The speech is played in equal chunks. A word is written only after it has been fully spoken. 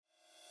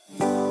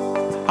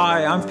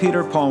Hi, I'm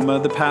Peter Palma,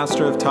 the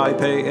pastor of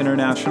Taipei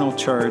International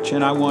Church,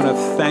 and I want to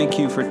thank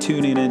you for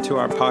tuning into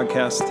our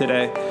podcast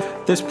today.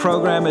 This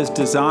program is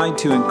designed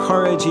to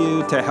encourage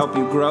you, to help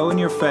you grow in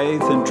your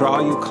faith, and draw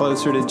you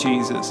closer to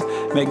Jesus.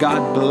 May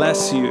God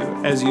bless you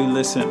as you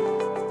listen.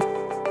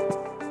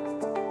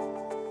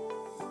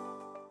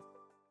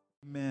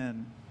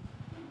 Amen.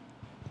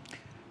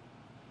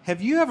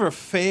 Have you ever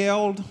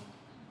failed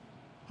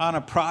on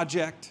a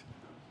project?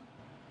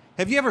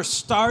 Have you ever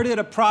started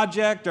a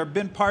project or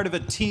been part of a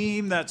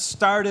team that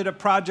started a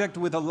project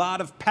with a lot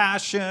of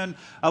passion,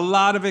 a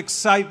lot of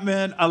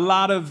excitement, a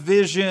lot of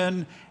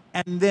vision,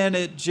 and then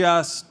it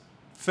just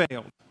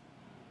failed?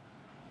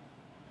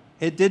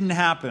 It didn't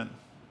happen.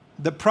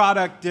 The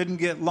product didn't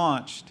get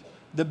launched.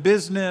 The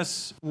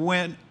business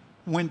went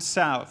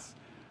south.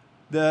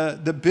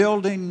 The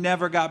building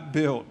never got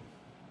built.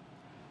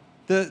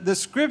 The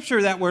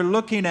scripture that we're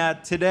looking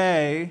at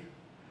today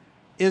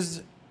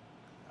is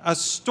a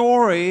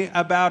story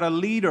about a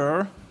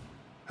leader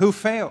who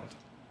failed.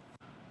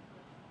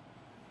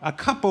 A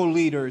couple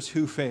leaders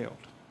who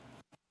failed.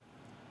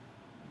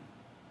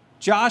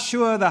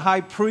 Joshua, the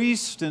high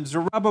priest, and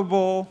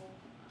Zerubbabel,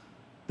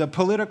 the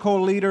political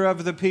leader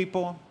of the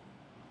people.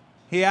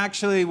 He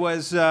actually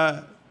was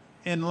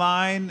in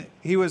line.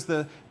 He was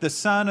the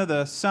son of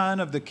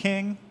the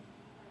king.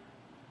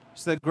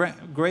 He's the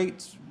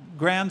great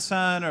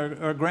grandson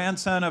or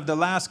grandson of the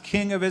last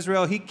king of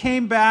Israel. He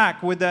came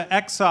back with the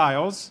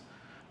exiles.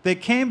 They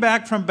came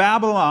back from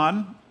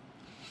Babylon,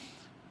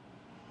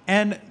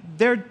 and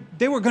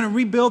they were going to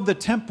rebuild the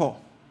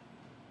temple.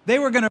 They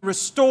were going to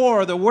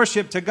restore the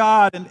worship to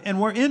God,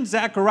 and we're in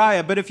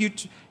Zechariah. But if you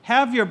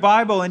have your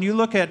Bible and you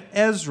look at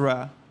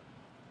Ezra,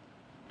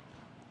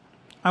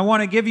 I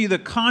want to give you the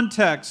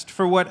context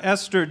for what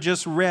Esther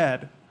just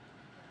read.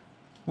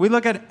 We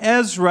look at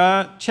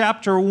Ezra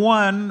chapter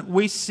 1,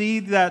 we see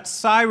that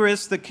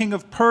Cyrus, the king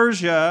of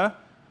Persia,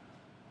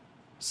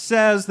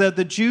 says that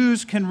the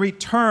Jews can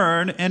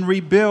return and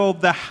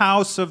rebuild the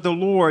house of the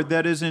Lord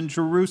that is in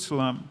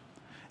Jerusalem.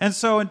 And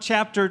so in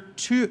chapter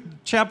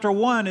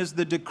 1 is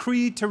the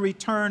decree to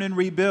return and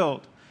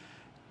rebuild.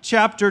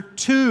 Chapter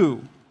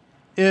 2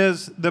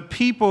 is the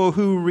people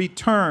who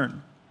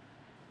return.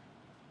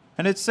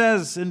 And it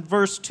says in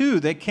verse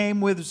 2, they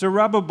came with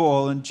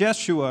Zerubbabel and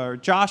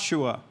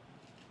Joshua.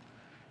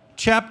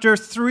 Chapter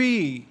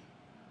 3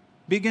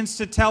 begins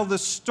to tell the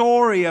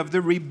story of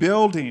the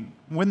rebuilding.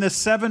 When the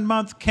 7th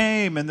month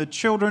came and the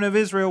children of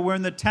Israel were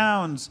in the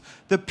towns,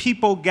 the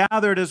people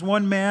gathered as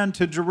one man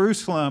to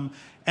Jerusalem.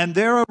 And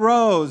there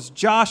arose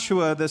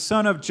Joshua, the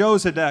son of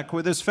Josedek,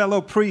 with his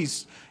fellow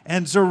priests,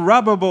 and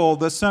Zerubbabel,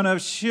 the son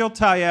of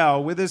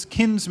Shealtiel, with his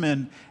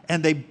kinsmen.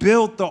 And they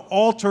built the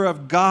altar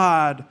of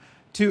God,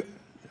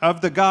 of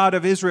the God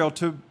of Israel,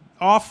 to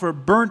offer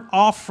burnt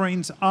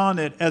offerings on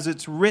it, as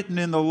it's written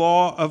in the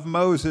law of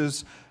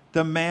Moses,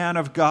 the man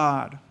of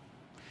God.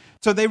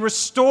 So they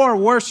restore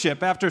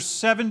worship. After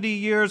 70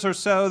 years or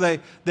so,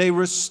 they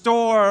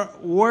restore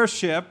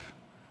worship.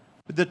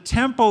 The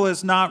temple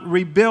is not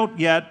rebuilt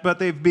yet, but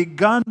they've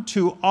begun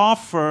to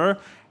offer.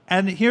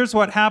 And here's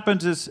what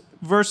happens is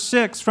verse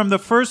 6, from the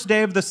first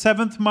day of the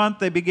 7th month,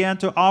 they began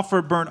to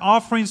offer burnt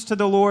offerings to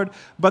the Lord,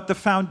 but the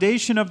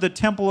foundation of the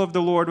temple of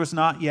the Lord was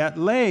not yet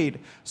laid.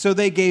 So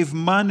they gave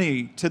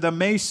money to the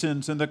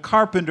masons and the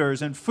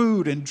carpenters, and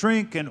food and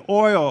drink and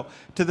oil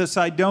to the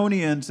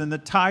Sidonians and the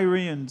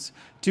Tyrians,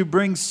 to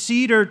bring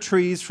cedar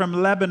trees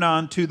from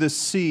Lebanon to the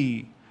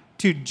sea,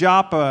 to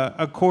Joppa,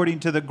 according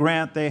to the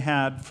grant they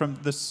had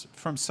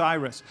from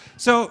Cyrus.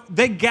 So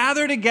they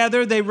gather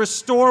together, they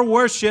restore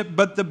worship,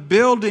 but the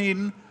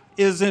building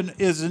is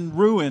in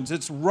ruins.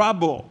 It's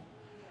rubble.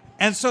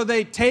 And so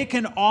they take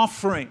an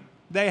offering.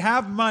 They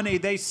have money.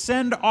 They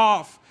send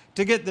off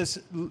to get this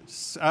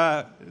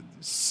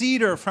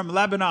cedar from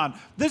Lebanon.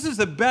 This is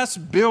the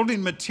best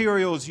building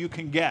materials you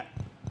can get.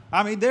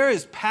 I mean, there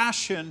is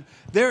passion.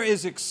 There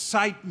is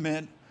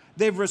excitement.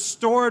 They've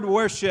restored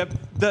worship.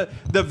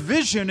 The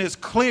vision is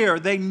clear.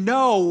 They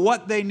know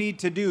what they need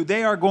to do.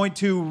 They are going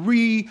to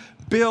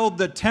rebuild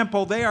the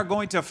temple. They are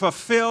going to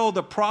fulfill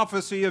the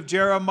prophecy of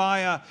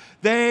Jeremiah.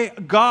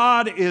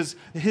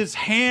 His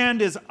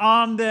hand is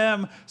on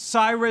them.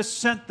 Cyrus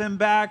sent them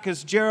back,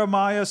 as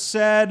Jeremiah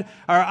said,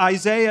 or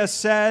Isaiah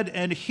said,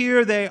 and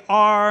here they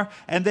are,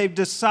 and they've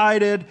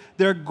decided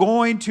they're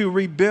going to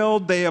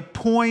rebuild. They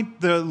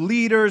appoint the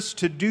leaders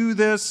to do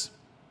this.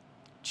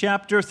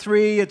 Chapter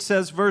 3, it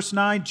says, verse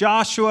 9,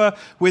 Joshua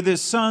with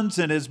his sons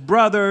and his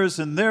brothers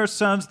and their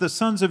sons, the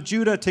sons of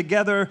Judah,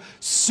 together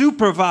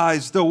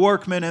supervised the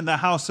workmen in the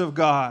house of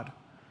God.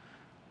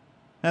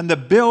 And the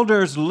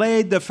builders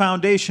laid the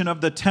foundation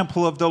of the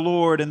temple of the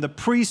Lord, and the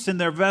priests in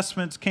their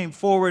vestments came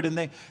forward,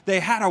 and they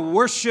had a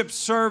worship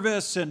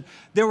service, and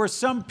there were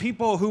some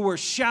people who were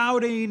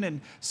shouting,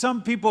 and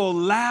some people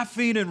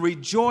laughing and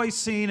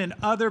rejoicing, and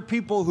other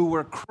people who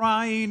were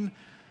crying.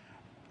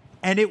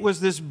 And it was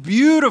this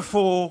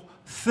beautiful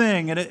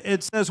thing. And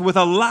it says, with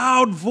a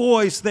loud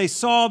voice, they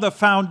saw the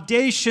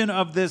foundation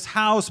of this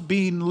house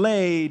being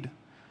laid.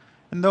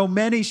 And though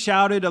many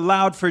shouted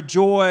aloud for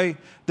joy,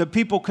 the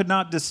people could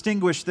not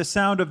distinguish the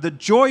sound of the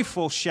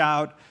joyful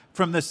shout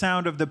from the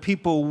sound of the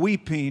people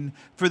weeping.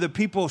 For the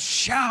people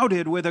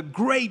shouted with a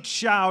great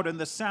shout, and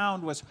the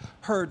sound was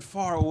heard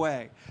far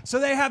away. So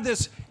they have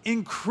this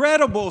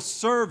incredible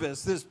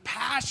service, this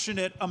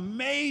passionate,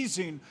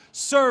 amazing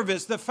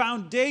service. The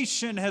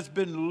foundation has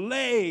been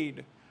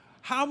laid.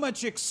 How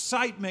much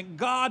excitement.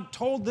 God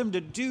told them to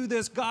do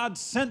this. God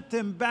sent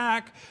them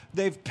back.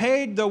 They've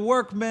paid the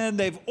workmen.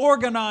 They've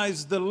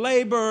organized the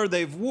labor.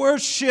 They've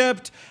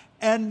worshiped.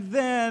 And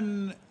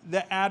then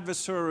the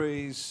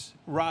adversaries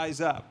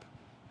rise up.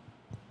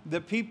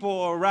 The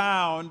people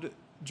around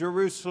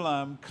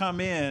Jerusalem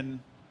come in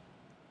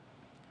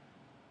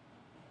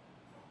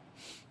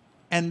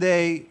and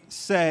they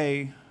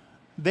say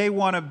they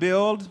want to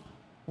build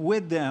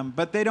with them,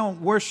 but they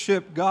don't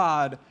worship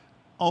God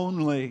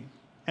only.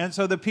 And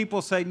so the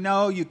people say,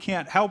 no, you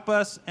can't help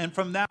us. And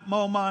from that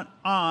moment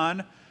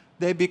on,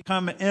 they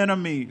become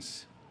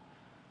enemies.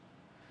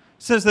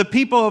 It says the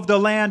people of the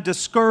land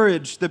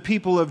discouraged the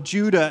people of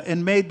Judah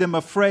and made them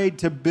afraid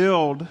to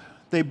build.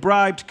 They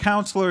bribed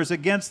counselors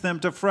against them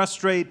to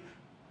frustrate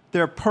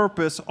their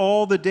purpose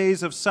all the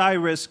days of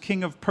Cyrus,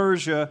 king of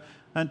Persia,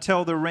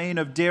 until the reign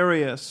of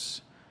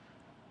Darius.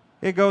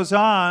 It goes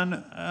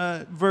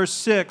on, verse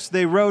 6,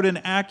 they wrote an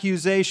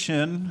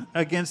accusation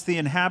against the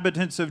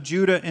inhabitants of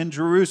Judah and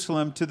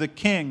Jerusalem to the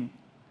king.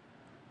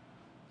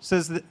 It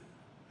says,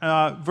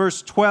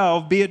 verse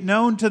 12, be it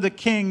known to the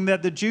king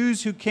that the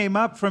Jews who came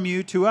up from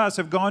you to us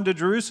have gone to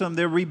Jerusalem.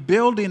 They're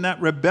rebuilding that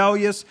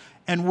rebellious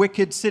and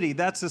wicked city.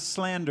 That's a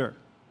slander.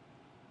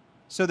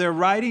 So they're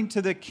writing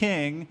to the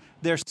king.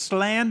 They're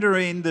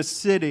slandering the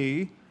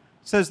city. It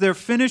says they're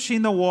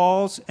finishing the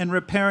walls and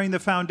repairing the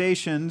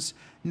foundations.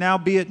 Now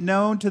be it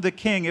known to the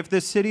king, if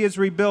the city is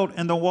rebuilt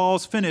and the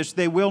walls finished,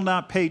 they will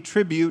not pay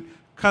tribute,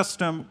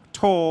 custom,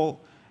 toll,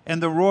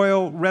 and the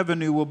royal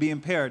revenue will be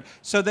impaired.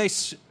 So they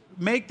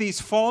make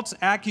these false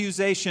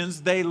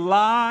accusations. They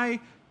lie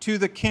to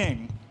the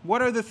king.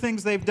 What are the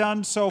things they've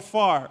done so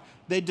far?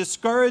 They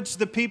discouraged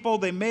the people.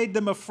 They made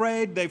them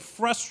afraid. They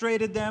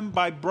frustrated them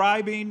by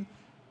bribing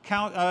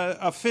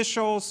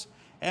officials.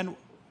 And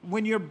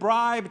when you're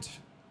bribed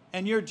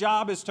and your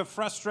job is to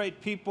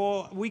frustrate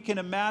people, we can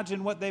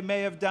imagine what they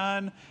may have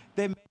done.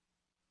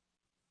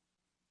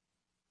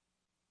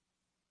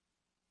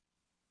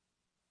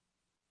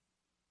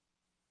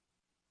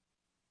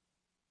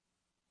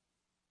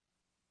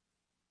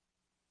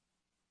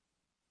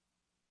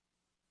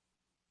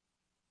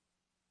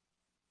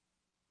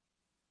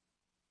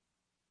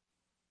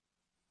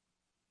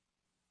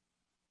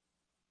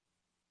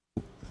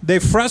 They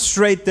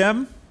frustrate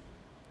them.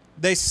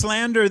 They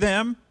slander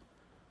them.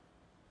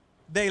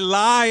 They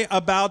lie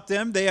about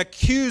them. They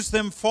accuse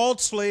them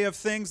falsely of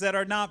things that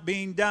are not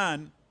being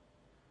done.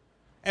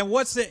 And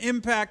what's the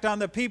impact on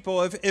the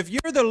people? If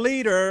you're the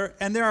leader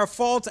and there are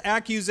false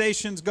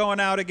accusations going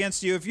out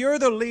against you, if you're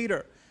the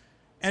leader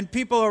and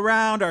people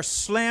around are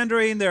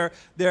slandering,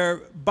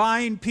 they're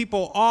buying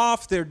people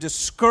off, they're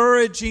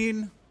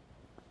discouraging,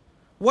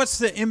 what's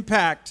the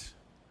impact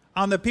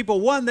on the people?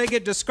 One, they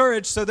get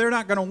discouraged, so they're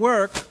not going to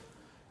work.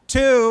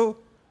 Two,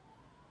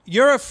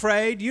 you're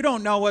afraid. You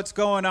don't know what's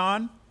going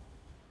on.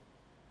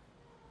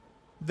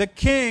 The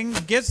king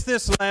gets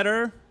this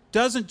letter,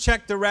 doesn't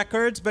check the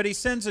records, but he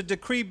sends a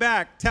decree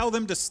back. Tell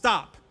them to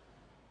stop.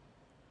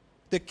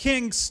 The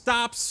king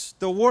stops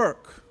the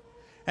work.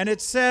 And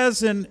it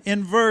says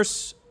in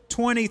verse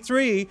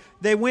 23,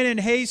 they went in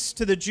haste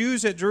to the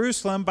Jews at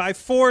Jerusalem, by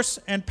force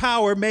and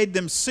power made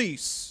them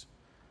cease.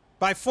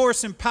 By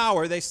force and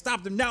power, they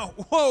stopped them. Now,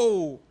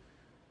 whoa!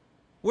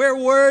 Where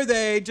were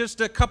they just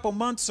a couple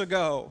months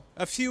ago,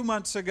 a few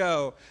months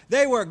ago?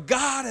 They were,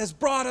 God has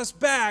brought us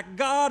back.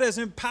 God is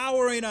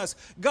empowering us.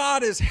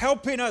 God is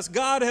helping us.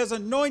 God has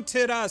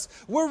anointed us.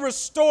 We're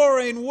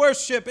restoring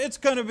worship. It's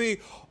going to be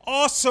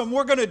awesome.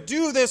 We're going to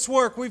do this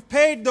work. We've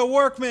paid the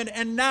workmen,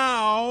 and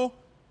now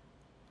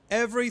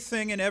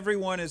everything and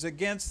everyone is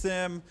against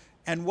them,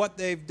 and what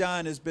they've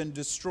done has been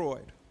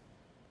destroyed.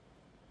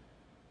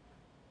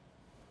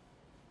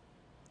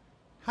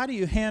 How do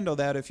you handle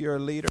that if you're a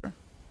leader?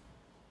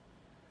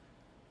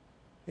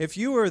 If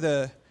you were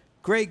the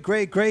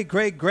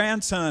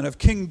great-great-great-great-grandson of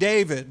King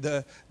David,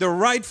 the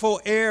rightful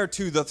heir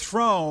to the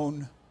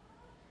throne,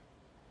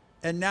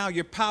 and now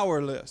you're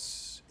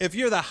powerless. If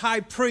you're the high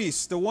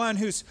priest, the one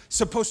who's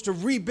supposed to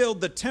rebuild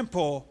the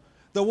temple,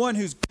 the one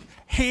whose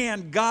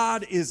hand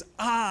God is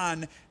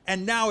on,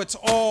 and now it's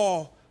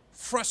all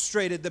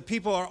frustrated. The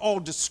people are all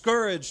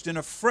discouraged and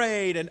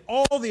afraid, and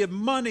all the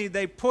money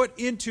they put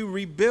into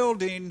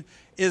rebuilding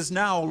is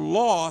now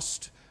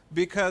lost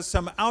because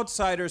some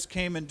outsiders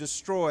came and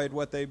destroyed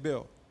what they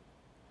built.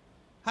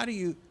 How do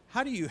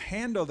you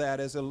handle that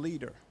as a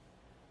leader?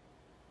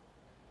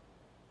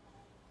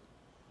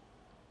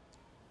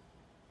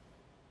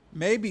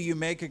 Maybe you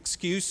make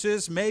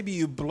excuses. Maybe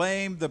you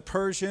blame the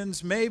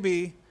Persians.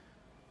 Maybe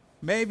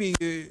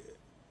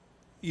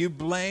you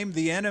blame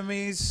the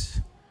enemies.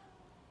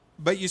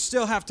 But you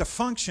still have to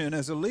function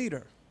as a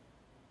leader.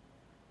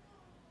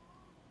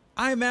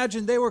 I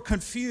imagine they were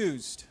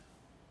confused.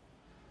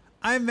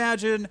 I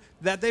imagine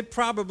that they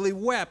probably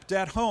wept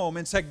at home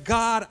and said,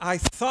 God, I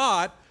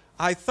thought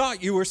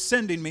you were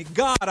sending me.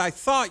 God, I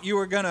thought you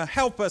were going to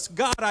help us.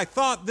 God, I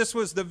thought this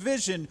was the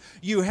vision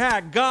you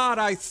had. God,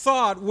 I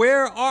thought,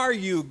 where are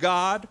you,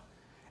 God?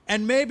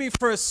 And maybe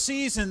for a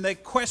season they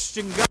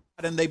questioned God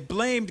and they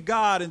blamed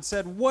God and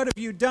said, what have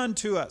you done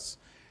to us?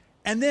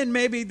 And then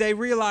maybe they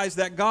realized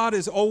that God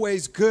is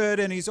always good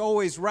and he's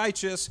always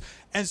righteous.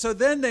 And so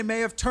then they may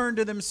have turned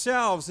to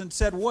themselves and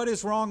said, what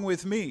is wrong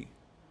with me?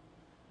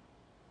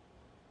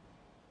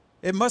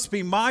 It must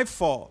be my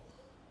fault.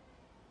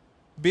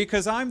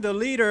 Because I'm the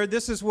leader,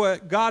 this is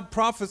what God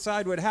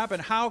prophesied would happen.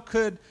 How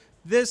could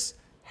this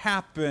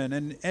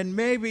happen? And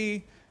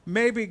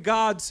maybe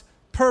God's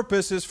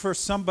purpose is for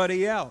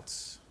somebody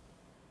else.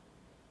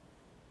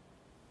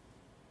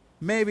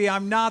 Maybe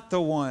I'm not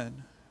the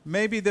one.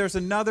 Maybe there's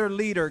another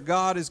leader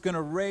God is going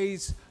to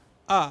raise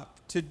up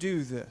to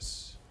do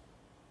this.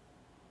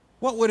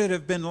 What would it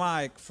have been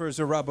like for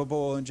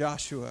Zerubbabel and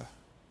Joshua?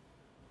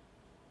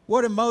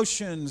 What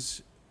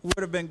emotions would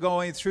have been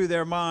going through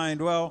their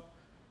mind? Well,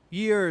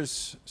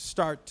 years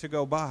start to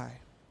go by.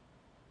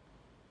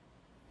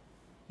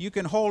 You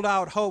can hold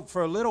out hope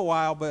for a little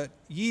while, but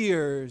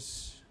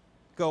years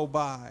go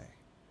by.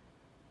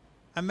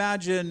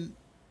 Imagine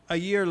a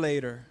year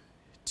later,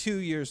 2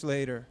 years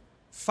later,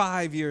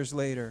 5 years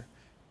later,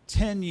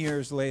 10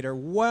 years later.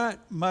 What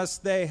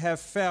must they have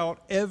felt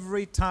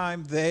every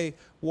time they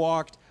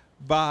walked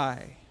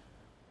by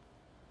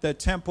the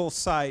temple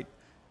site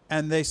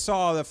and they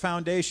saw the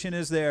foundation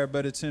is there,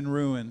 but it's in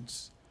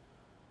ruins?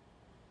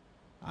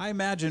 I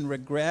imagine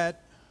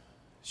regret,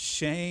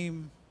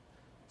 shame,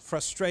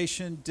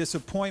 frustration,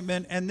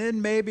 disappointment, and then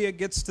maybe it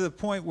gets to the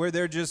point where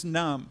they're just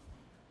numb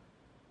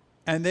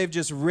and they've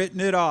just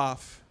written it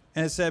off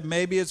and said,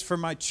 maybe it's for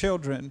my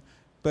children,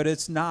 but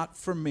it's not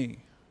for me.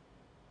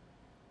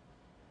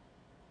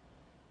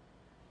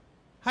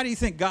 How do you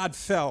think God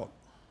felt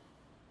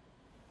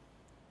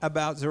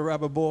about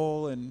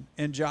Zerubbabel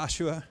and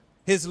Joshua?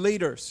 His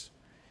leaders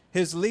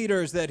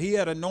that he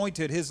had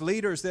anointed, his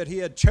leaders that he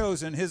had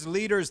chosen, his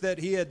leaders that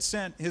he had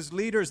sent, his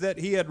leaders that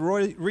he had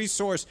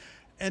resourced,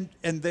 and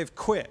they've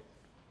quit.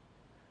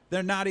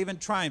 They're not even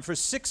trying. For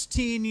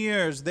 16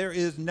 years, there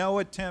is no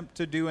attempt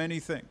to do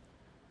anything.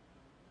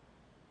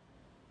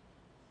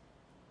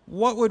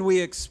 What would we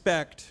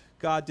expect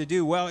God to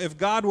do? Well, if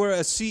God were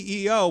a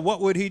CEO, what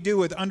would he do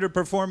with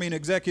underperforming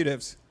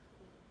executives?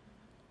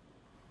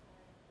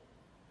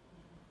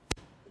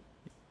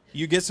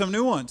 You get some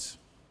new ones.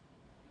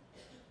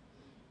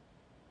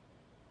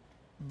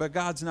 But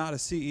God's not a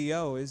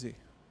CEO, is he?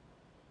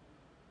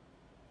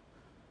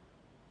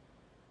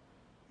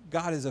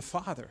 God is a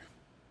father.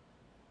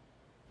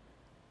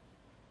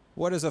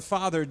 What does a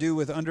father do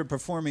with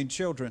underperforming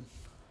children?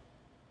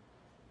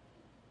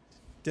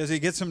 Does he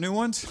get some new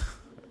ones?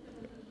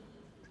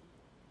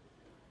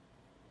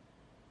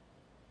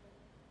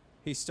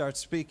 He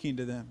starts speaking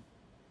to them.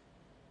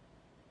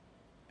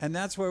 And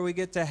that's where we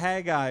get to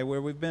Haggai,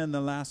 where we've been the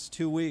last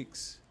 2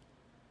 weeks.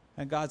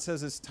 And God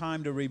says it's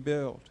time to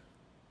rebuild.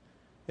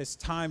 It's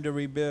time to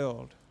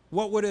rebuild.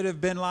 What would it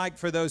have been like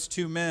for those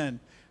two men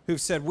who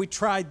said, we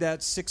tried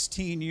that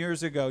 16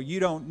 years ago. You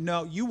don't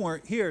know. You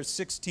weren't here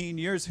 16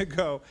 years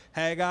ago,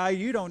 Haggai.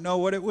 You don't know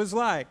what it was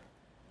like.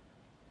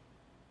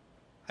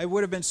 It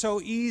would have been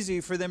so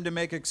easy for them to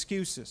make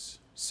excuses.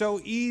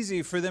 So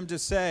easy for them to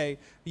say,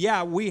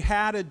 yeah, we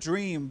had a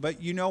dream,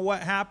 but you know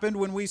what happened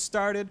when we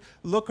started?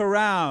 Look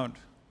around.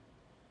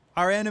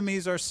 Our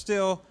enemies are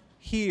still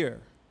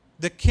here.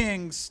 The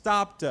king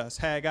stopped us,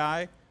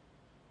 Haggai.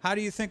 How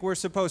do you think we're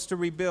supposed to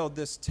rebuild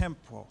this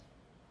temple?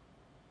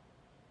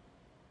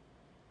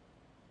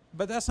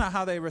 But that's not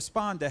how they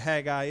respond to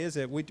Haggai, is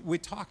it? We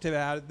talked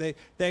about it.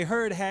 They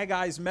heard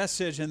Haggai's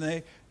message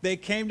and they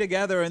came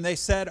together and they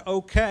said,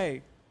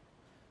 okay,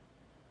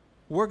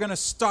 we're going to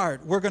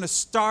start. We're going to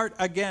start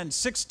again.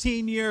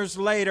 16 years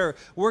later,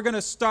 we're going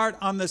to start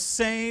on the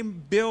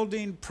same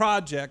building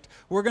project.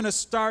 We're going to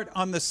start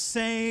on the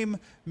same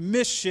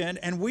mission,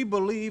 and we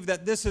believe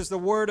that this is the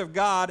Word of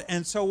God,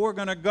 and so we're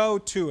going to go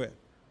to it.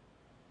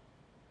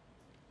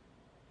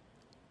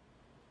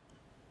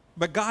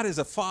 But God is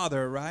a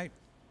father, right?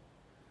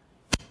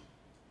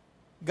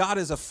 God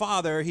is a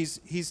father.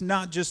 He's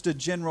not just a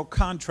general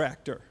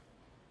contractor.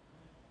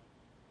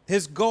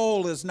 His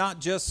goal is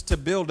not just to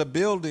build a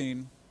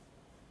building.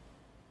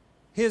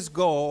 His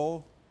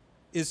goal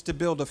is to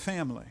build a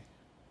family.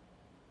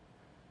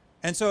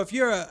 And so if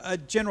you're a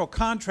general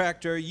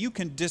contractor, you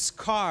can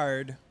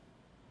discard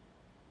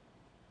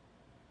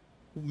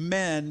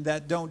men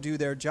that don't do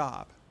their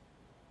job.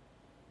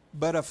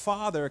 But a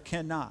father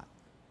cannot.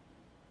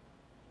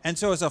 And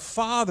so as a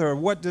father,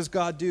 what does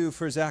God do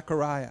for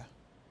Zechariah?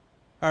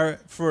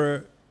 Or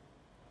for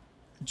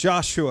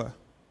Joshua?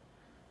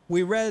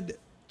 We read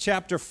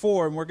chapter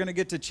 4, and we're going to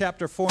get to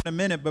chapter 4 in a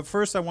minute, but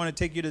first I want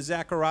to take you to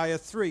Zechariah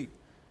 3.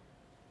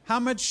 How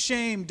much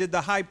shame did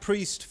the high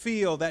priest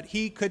feel that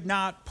he could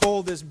not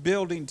pull this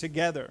building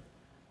together?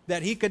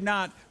 that he could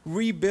not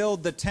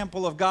rebuild the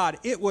temple of God.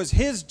 It was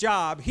his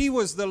job. He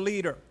was the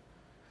leader.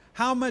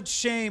 How much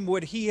shame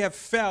would he have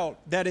felt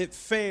that it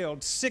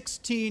failed?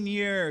 16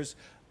 years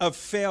of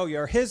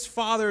failure. His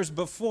fathers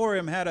before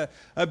him had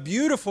a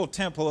beautiful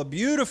temple, a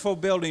beautiful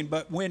building,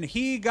 but when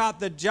he got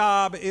the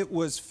job, it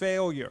was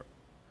failure.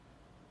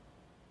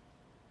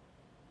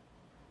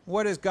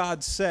 What does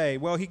God say?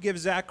 Well, he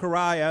gives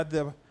Zechariah,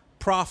 the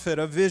prophet,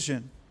 a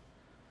vision.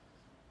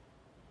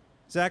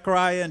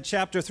 Zechariah in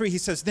chapter 3, he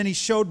says, "Then he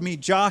showed me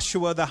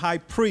Joshua the high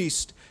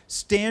priest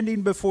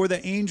standing before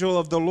the angel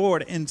of the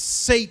Lord, and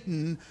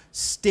Satan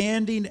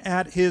standing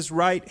at his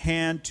right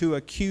hand to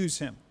accuse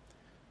him."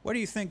 What do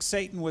you think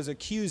Satan was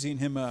accusing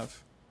him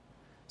of?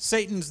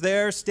 Satan's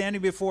there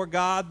standing before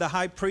God. The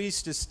high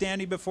priest is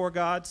standing before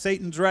God.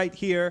 Satan's right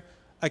here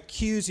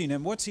accusing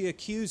him. What's he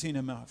accusing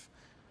him of?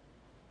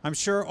 I'm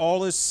sure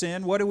all is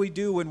sin. What do we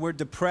do when we're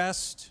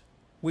depressed?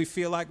 We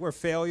feel like we're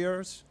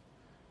failures.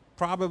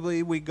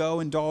 Probably we go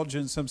indulge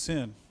in some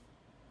sin.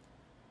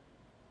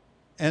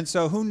 And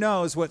so who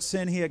knows what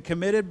sin he had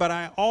committed, but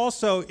I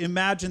also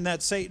imagine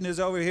that Satan is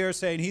over here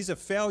saying, he's a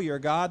failure,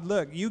 God.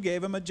 Look, you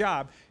gave him a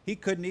job. He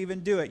couldn't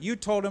even do it. You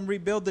told him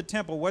rebuild the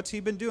temple. What's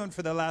he been doing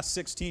for the last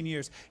 16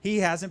 years? He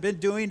hasn't been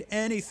doing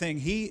anything.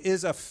 He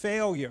is a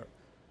failure.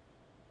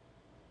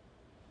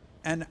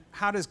 And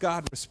how does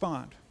God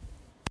respond?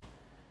 It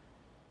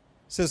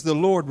says, "The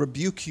Lord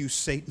rebuke you,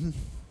 Satan.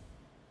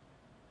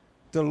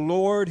 The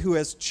Lord who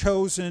has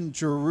chosen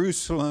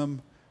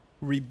Jerusalem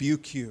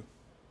rebuke you."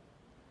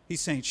 He's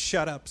saying,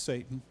 shut up,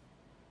 Satan.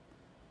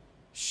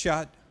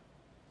 Shut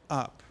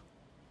up.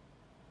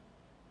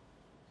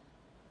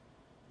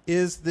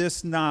 Is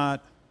this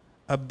not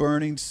a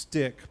burning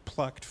stick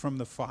plucked from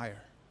the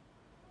fire?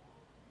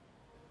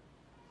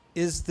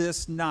 Is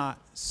this not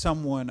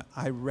someone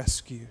I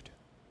rescued?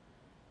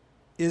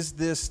 Is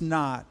this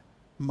not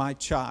my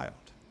child?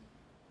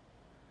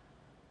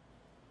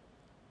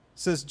 It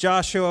says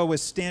Joshua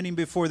was standing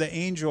before the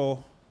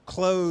angel,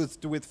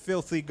 clothed with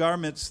filthy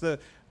garments.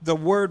 The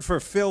word for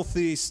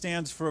filthy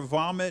stands for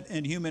vomit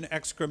and human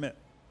excrement.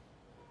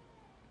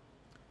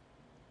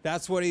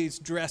 That's what he's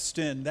dressed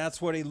in.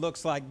 That's what he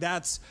looks like.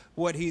 That's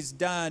what he's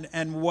done.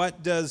 And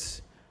what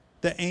does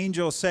the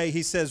angel say?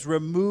 He says,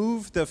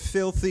 "Remove the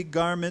filthy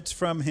garments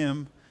from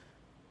him."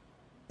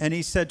 And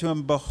he said to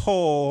him,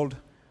 "Behold,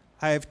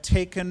 I have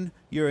taken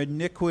your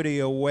iniquity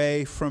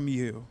away from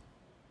you,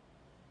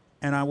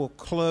 and I will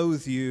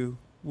clothe you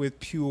with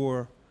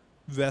pure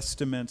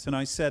vestments." And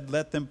I said,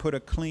 "Let them put a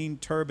clean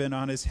turban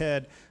on his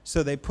head."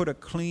 So they put a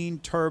clean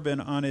turban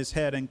on his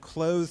head and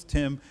clothed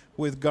him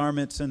with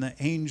garments, and the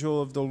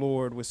angel of the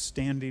Lord was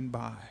standing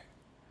by.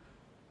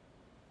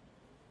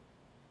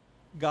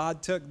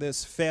 God took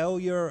this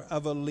failure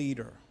of a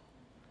leader,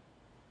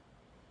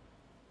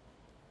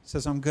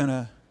 says, "I'm going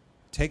to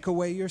take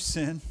away your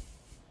sin.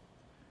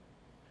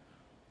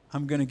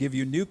 I'm going to give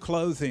you new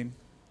clothing,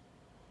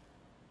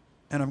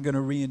 and I'm going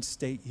to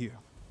reinstate you."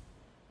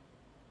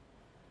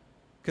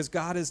 Because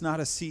God is not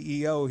a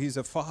CEO, he's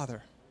a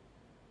father.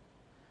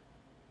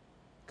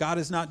 God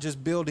is not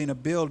just building a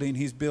building,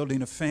 he's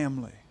building a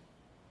family.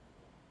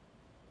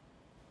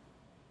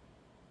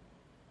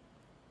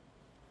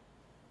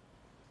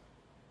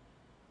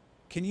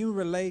 Can you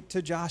relate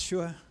to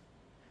Joshua?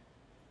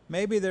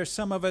 Maybe there's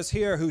some of us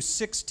here who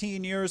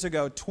 16 years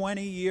ago,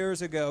 20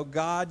 years ago,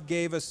 God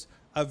gave us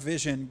a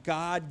vision.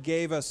 God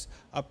gave us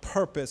a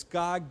purpose.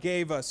 God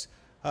gave us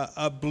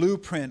a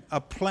blueprint, a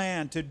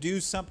plan to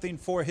do something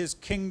for his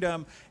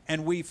kingdom,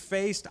 and we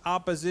faced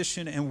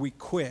opposition and we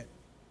quit.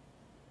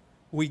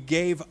 We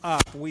gave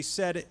up. We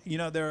said,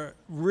 there are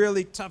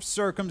really tough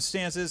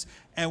circumstances,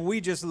 and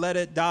we just let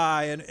it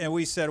die, and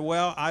we said,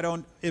 well,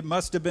 it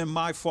must have been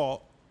my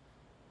fault.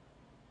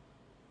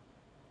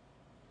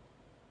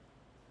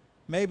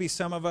 Maybe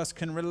some of us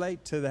can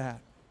relate to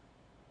that.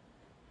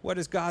 What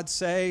does God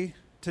say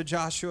to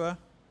Joshua?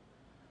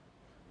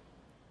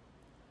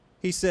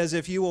 He says,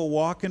 "If you will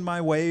walk in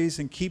my ways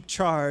and keep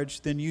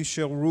charge, then you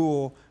shall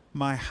rule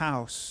my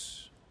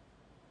house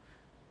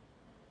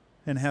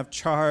and have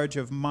charge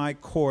of my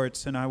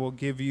courts, and I will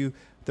give you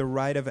the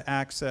right of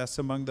access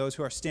among those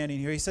who are standing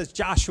here." He says,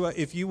 Joshua,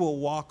 if you will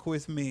walk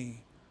with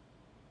me,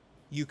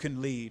 you can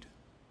lead.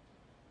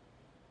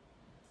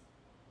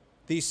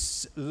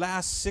 These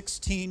last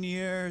 16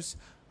 years,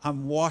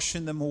 I'm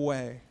washing them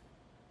away.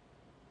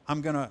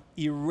 I'm going to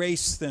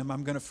erase them.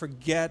 I'm going to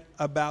forget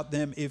about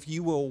them. If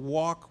you will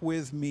walk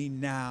with me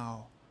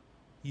now,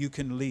 you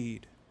can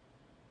lead.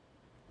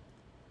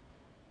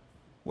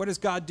 What does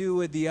God do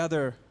with the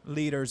other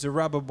leader,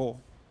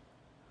 Zerubbabel,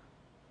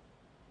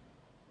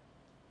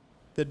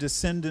 the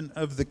descendant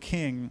of the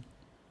king?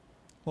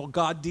 Well,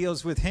 God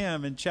deals with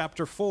him in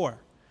chapter 4.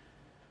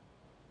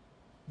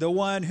 The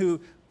one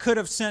who could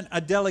have sent a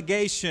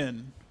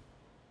delegation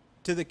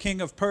to the king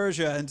of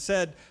Persia and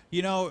said,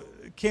 you know,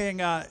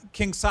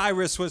 King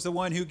Cyrus was the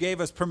one who gave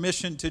us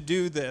permission to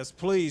do this.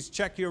 Please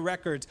check your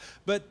records.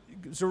 But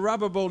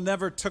Zerubbabel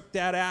never took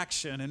that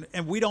action,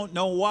 and we don't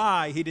know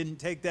why he didn't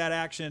take that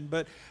action,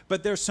 but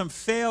there's some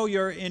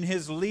failure in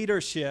his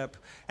leadership,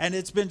 and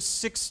it's been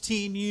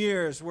 16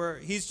 years where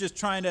he's just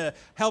trying to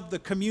help the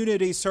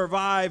community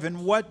survive.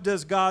 And what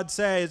does God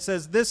say? It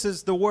says, this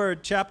is the word,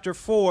 chapter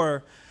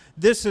 4,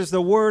 this is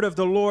the word of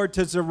the Lord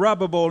to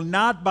Zerubbabel,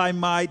 not by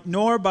might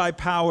nor by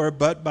power,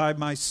 but by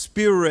my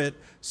spirit,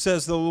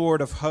 says the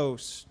Lord of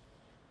hosts.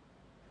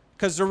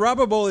 Because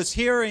Zerubbabel is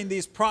hearing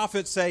these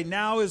prophets say,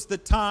 now is the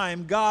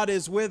time, God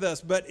is with us.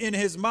 But in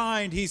his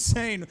mind, he's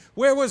saying,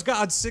 where was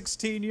God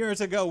 16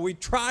 years ago? We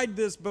tried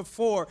this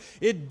before.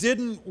 It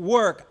didn't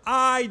work.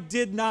 I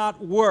did not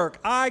work.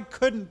 I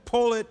couldn't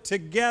pull it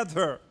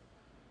together.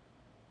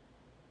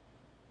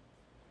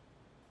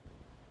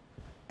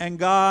 And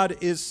God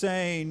is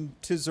saying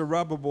to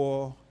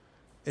Zerubbabel,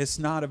 it's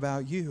not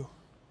about you.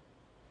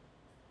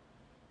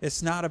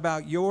 It's not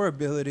about your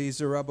ability,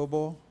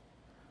 Zerubbabel.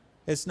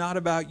 It's not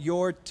about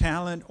your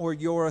talent or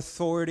your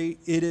authority.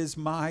 It is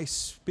my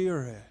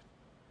spirit.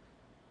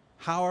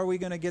 How are we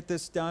going to get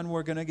this done?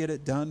 We're going to get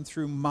it done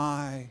through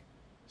my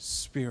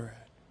spirit.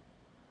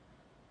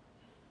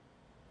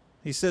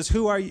 He says,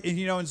 who are you?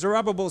 You know, and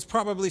Zerubbabel is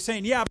probably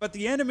saying, yeah, but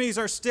the enemies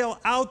are still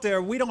out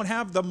there. We don't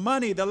have the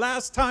money. The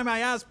last time I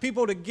asked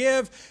people to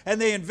give and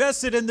they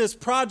invested in this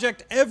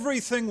project,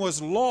 everything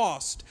was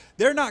lost.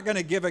 They're not going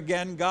to give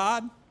again,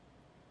 God.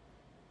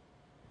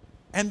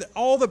 And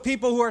all the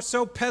people who are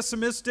so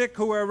pessimistic,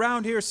 who were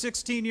around here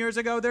 16 years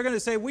ago, they're going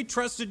to say, we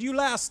trusted you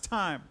last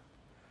time.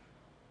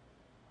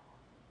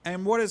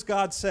 And what does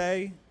God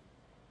say?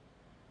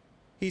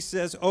 He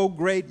says, O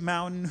great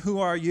mountain, who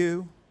are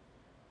you?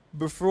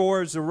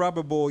 Before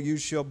Zerubbabel, you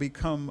shall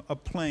become a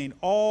plain.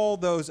 All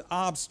those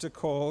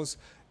obstacles,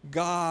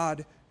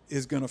 God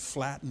is going to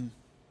flatten.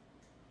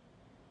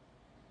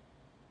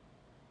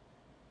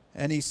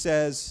 And he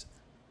says,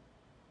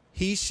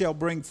 he shall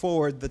bring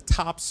forward the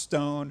top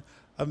stone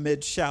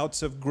amid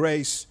shouts of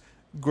grace,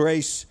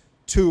 grace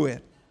to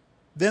it.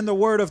 Then the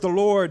word of the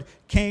Lord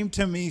came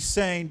to me,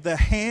 saying, the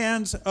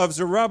hands of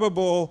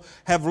Zerubbabel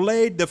have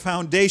laid the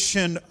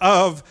foundation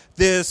of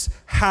this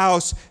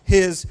house.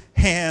 His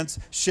hands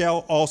shall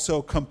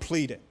also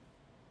complete it.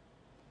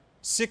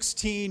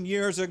 16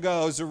 years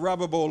ago,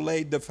 Zerubbabel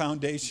laid the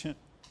foundation.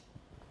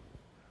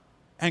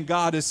 And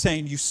God is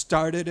saying, you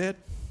started it.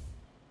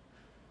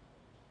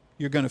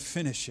 You're going to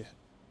finish it.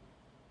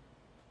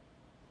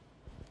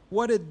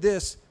 What did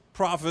this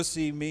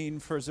prophecy mean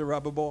for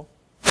Zerubbabel?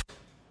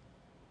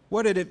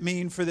 What did it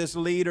mean for this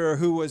leader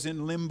who was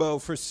in limbo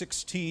for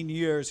 16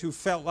 years, who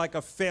felt like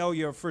a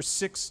failure for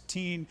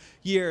 16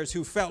 years,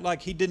 who felt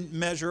like he didn't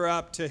measure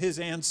up to his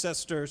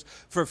ancestors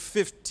for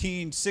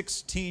 15,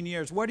 16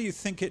 years? What do you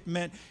think it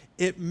meant?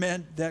 It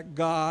meant that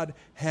God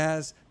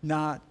has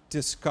not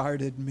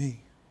discarded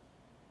me.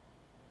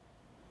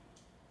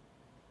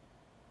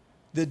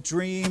 The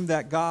dream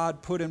that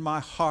God put in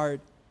my heart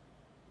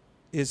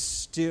is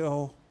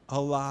still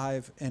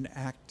alive and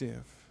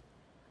active.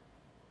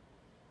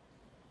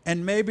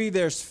 And maybe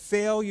there's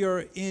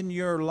failure in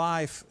your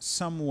life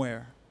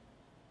somewhere.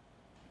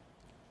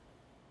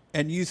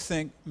 And you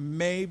think,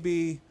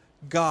 maybe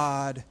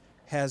God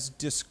has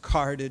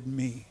discarded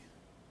me.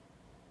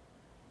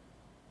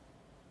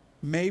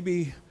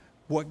 Maybe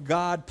what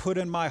God put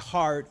in my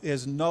heart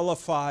is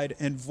nullified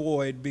and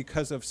void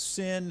because of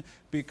sin,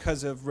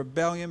 because of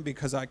rebellion,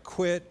 because I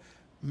quit.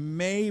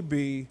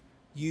 Maybe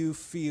you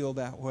feel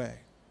that way.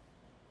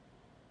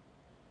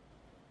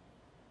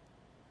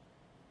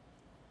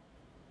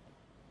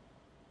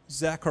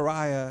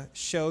 Zechariah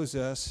shows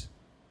us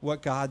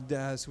what God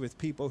does with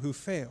people who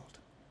failed.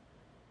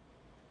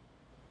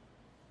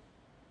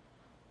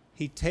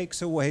 He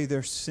takes away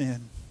their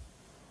sin.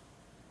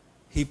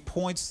 He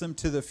points them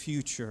to the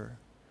future.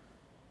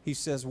 He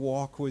says,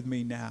 walk with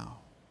me now.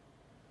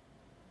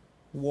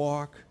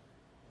 Walk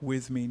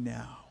with me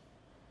now.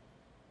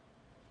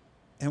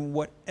 And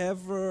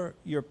whatever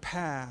your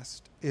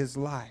past is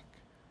like,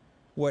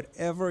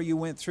 whatever you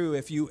went through,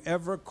 if you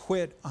ever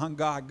quit on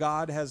God,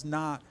 God has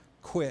not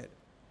quit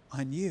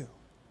on you.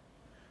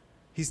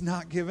 He's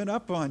not given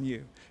up on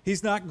you.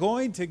 He's not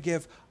going to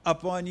give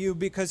up on you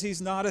because he's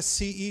not a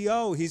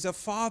CEO. He's a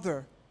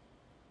father.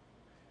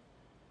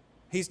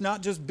 He's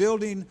not just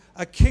building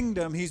a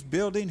kingdom. He's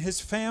building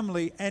his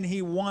family, and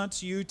he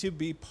wants you to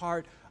be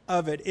part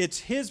of it. It's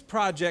his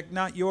project,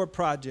 not your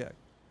project.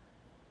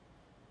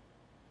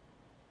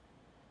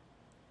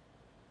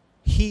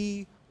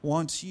 He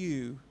wants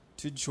you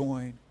to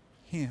join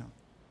him.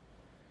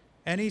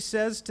 And he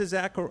says to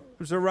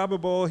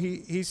Zerubbabel,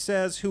 he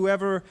says,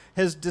 whoever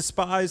has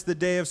despised the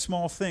day of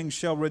small things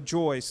shall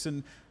rejoice.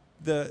 And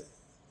the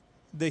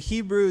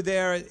Hebrew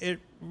there, it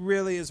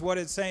really is what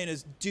it's saying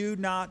is, do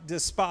not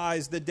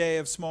despise the day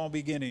of small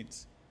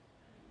beginnings.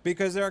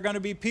 Because there are going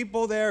to be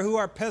people there who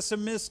are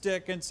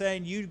pessimistic and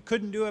saying, you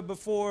couldn't do it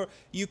before,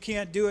 you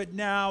can't do it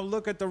now.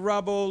 Look at the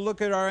rubble,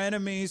 look at our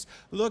enemies,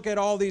 look at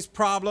all these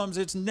problems.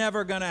 It's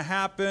never going to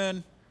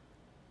happen.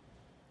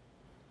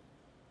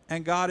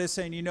 And God is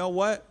saying, you know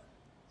what?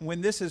 When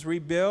this is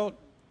rebuilt,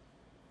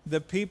 the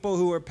people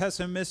who are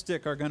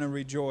pessimistic are going to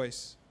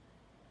rejoice.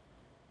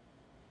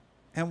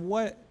 And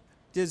what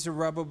did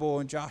Zerubbabel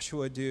and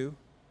Joshua do?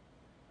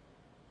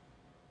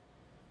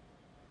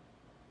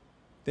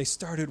 They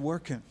started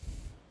working.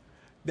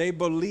 They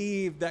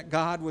believed that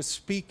God was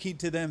speaking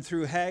to them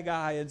through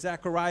Haggai and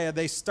Zechariah.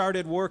 They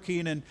started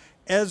working, and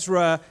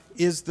Ezra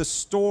is the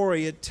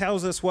story. It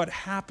tells us what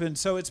happened.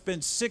 So it's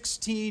been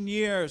 16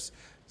 years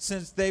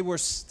since they were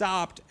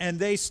stopped, and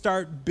they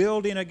start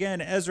building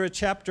again. Ezra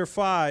chapter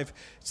 5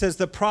 says,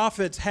 the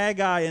prophets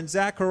Haggai and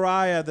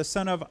Zechariah, the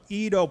son of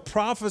Iddo,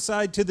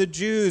 prophesied to the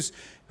Jews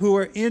who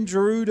were in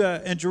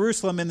Judah and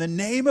Jerusalem, and the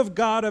name of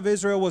God of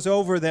Israel was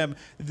over them.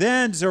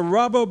 Then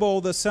Zerubbabel,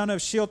 the son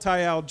of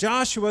Shealtiel,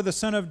 Joshua, the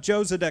son of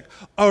Josedek,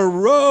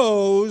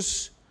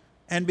 arose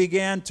and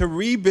began to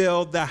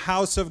rebuild the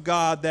house of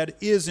God that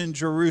is in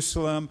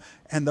Jerusalem,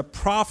 and the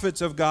prophets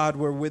of God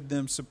were with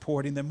them,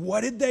 supporting them.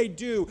 What did they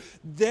do?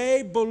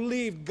 They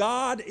believed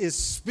God is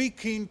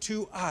speaking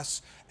to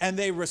us, and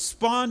they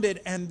responded,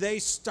 and they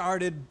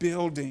started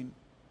building.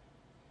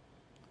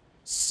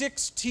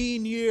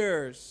 16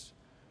 years.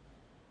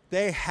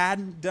 They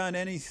hadn't done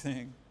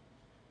anything.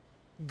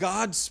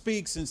 God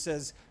speaks and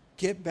says,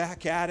 get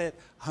back at it.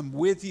 I'm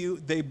with you.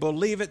 They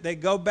believe it. They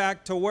go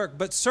back to work.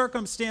 But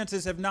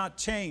circumstances have not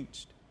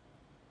changed.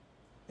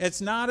 It's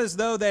not as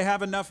though they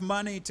have enough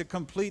money to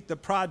complete the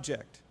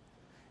project.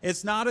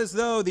 It's not as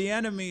though the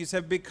enemies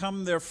have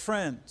become their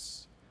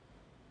friends.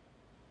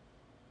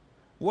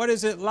 What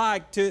is it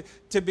like to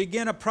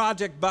begin a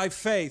project by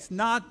faith,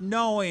 not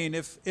knowing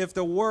if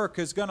the work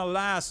is going to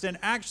last? And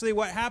actually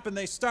what happened,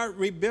 they start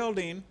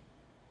rebuilding.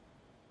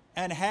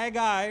 And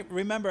Haggai,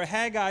 remember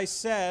Haggai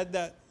said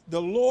that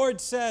the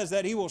Lord says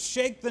that he will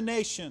shake the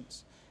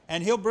nations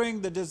and he'll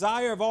bring the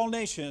desire of all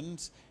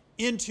nations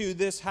into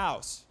this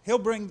house. He'll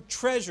bring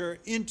treasure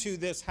into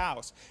this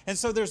house. And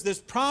so there's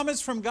this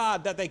promise from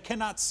God that they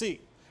cannot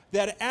see,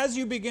 that as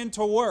you begin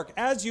to work,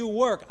 as you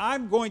work,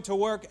 I'm going to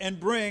work and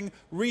bring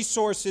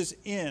resources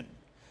in.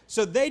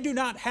 So they do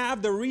not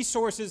have the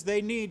resources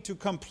they need to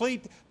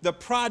complete the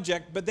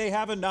project, but they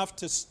have enough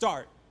to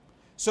start.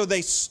 So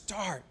they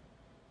start.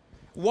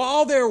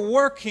 While they're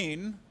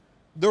working,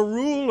 the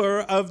ruler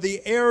of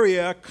the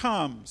area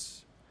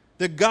comes,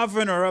 the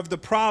governor of the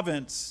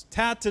province,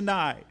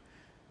 Tattenai.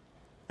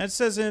 It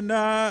says in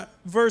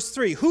verse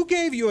 3, who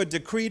gave you a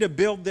decree to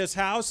build this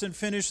house and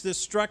finish this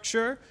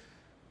structure?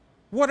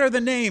 What are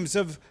the names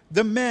of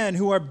the men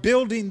who are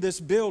building this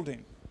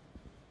building?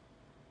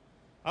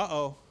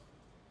 Uh-oh.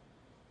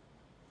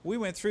 We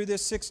went through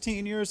this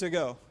 16 years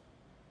ago.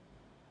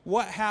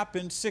 What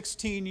happened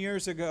 16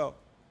 years ago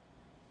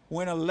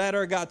when a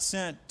letter got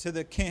sent to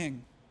the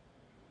king?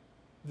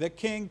 The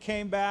king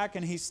came back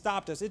and he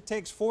stopped us. It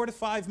takes 4 to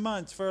 5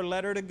 months for a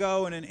letter to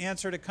go and an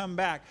answer to come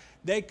back.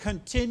 They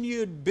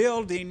continued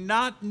building,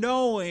 not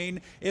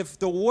knowing if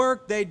the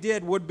work they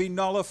did would be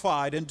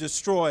nullified and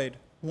destroyed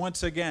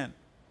once again.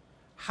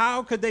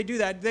 How could they do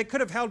that? They could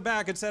have held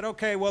back and said,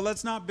 okay, well,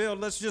 let's not build.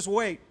 Let's just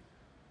wait.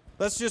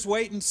 Let's just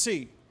wait and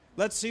see.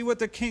 Let's see what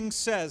the king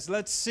says.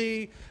 Let's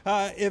see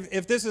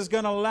if this is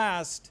going to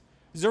last.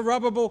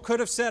 Zerubbabel could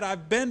have said,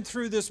 I've been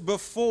through this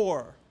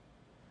before.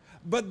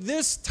 But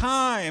this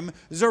time,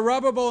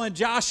 Zerubbabel and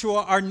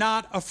Joshua are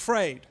not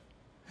afraid.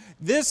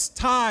 This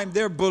time,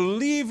 they're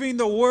believing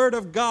the word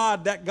of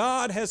God, that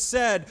God has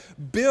said,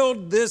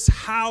 build this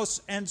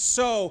house. And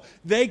so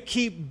they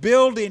keep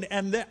building.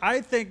 And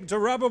I think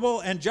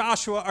Zerubbabel and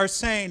Joshua are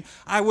saying,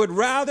 I would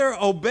rather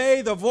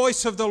obey the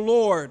voice of the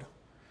Lord.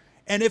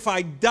 And if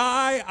I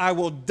die, I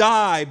will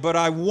die, but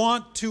I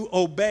want to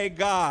obey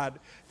God.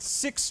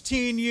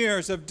 16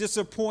 years of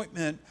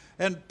disappointment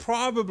and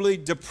probably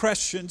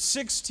depression,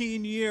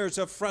 16 years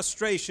of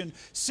frustration,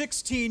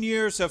 16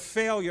 years of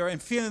failure,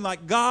 and feeling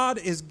like God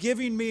is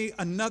giving me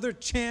another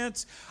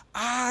chance.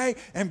 I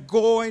am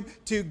going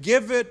to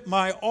give it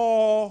my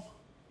all,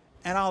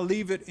 and I'll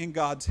leave it in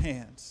God's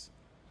hands.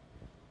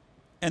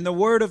 And the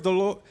word of the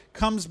Lord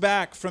comes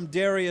back from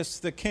Darius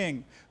the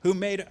king, who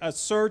made a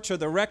search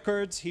of the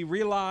records. He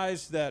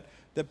realized that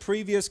the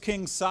previous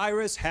king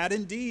Cyrus had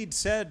indeed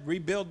said,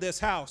 rebuild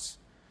this house.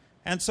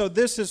 And so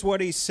this is what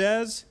he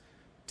says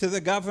to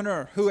the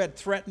governor who had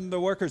threatened the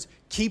workers: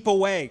 keep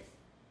away.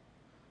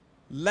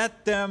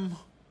 Let them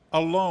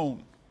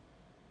alone,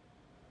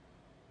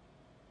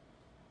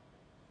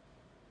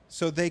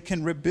 so they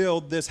can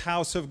rebuild this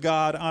house of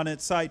God on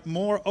its site.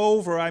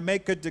 Moreover, I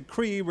make a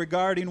decree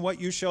regarding what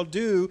you shall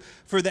do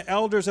for the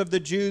elders of the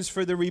Jews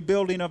for the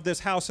rebuilding of this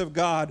house of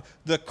God.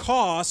 The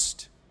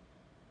cost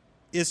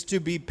is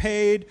to be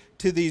paid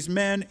to these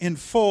men in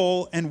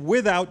full and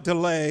without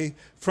delay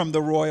from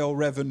the royal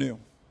revenue.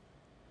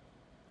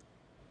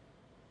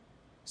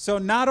 So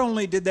not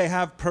only did they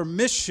have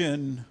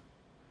permission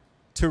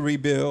to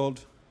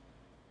rebuild,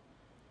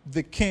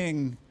 the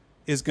king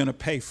is going to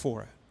pay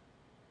for it.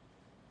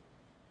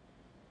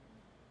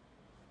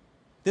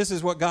 This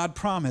is what God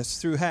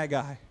promised through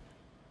Haggai.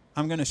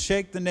 I'm going to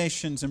shake the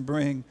nations and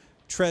bring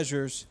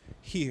treasures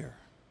here.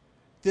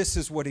 This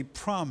is what he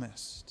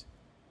promised.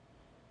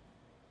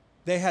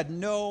 They had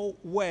no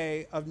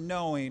way of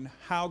knowing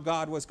how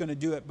God was going to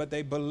do it, but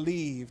they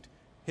believed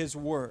his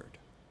word.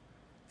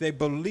 They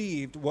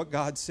believed what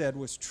God said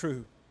was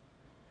true.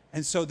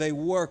 And so they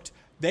worked.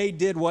 They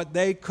did what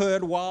they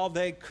could while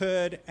they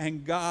could,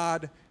 and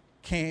God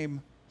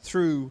came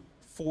through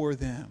for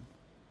them.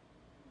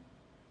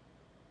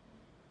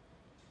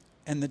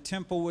 And the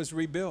temple was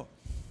rebuilt.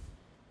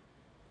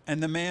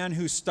 And the man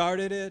who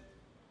started it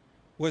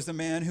was the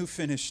man who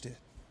finished it.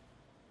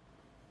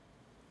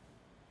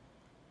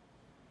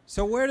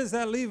 So where does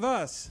that leave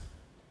us?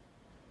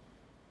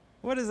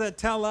 What does that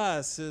tell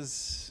us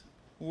as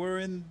we're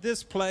in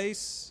this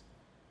place,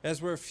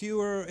 as we're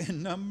fewer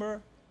in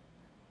number?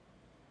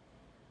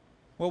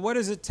 Well, what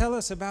does it tell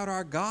us about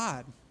our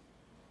God?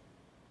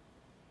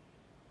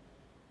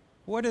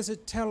 What does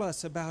it tell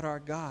us about our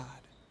God?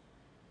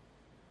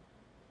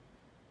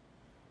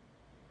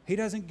 He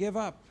doesn't give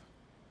up.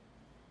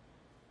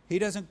 He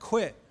doesn't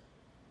quit.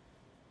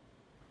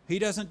 He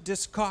doesn't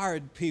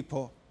discard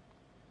people.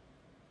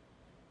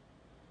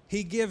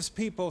 He gives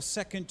people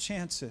second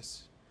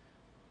chances.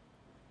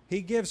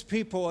 He gives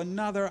people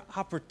another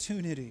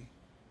opportunity.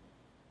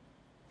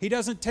 He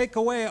doesn't take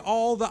away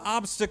all the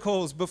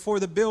obstacles before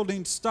the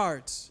building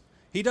starts.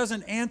 He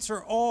doesn't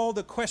answer all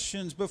the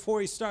questions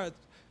before he starts.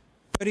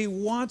 But he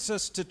wants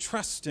us to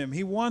trust him.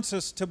 He wants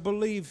us to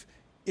believe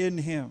in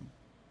him.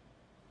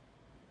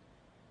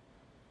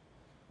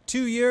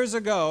 2 years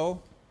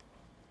ago,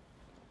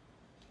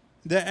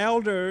 the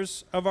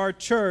elders of our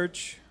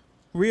church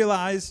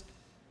realized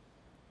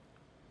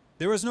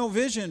there was no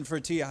vision for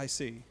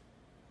TIC.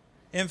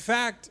 In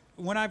fact,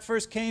 when I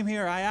first came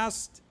here, I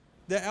asked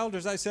the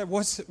elders, I said,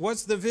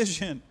 what's the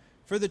vision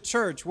for the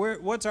church?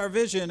 What's our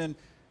vision?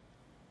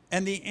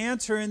 And the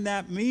answer in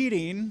that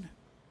meeting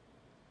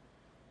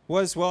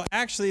was, well,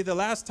 actually, the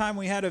last time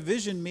we had a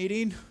vision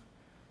meeting,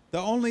 the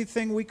only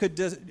thing we could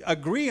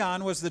agree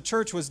on was the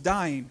church was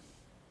dying.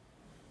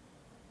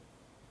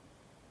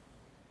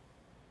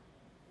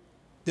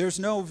 There's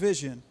no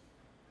vision.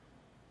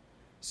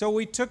 So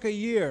we took a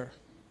year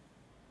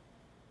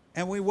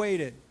and we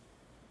waited.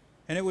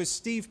 And it was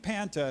Steve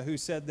Panta who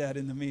said that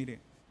in the meeting.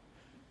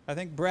 I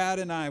think Brad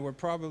and I were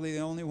probably the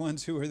only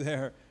ones who were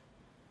there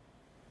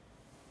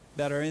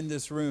that are in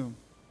this room.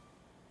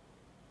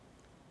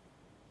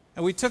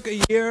 And we took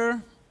a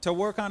year to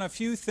work on a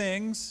few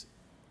things.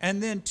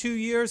 And then 2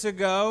 years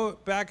ago,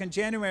 back in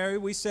January,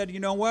 we said, you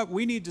know what?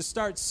 We need to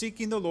start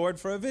seeking the Lord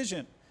for a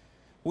vision.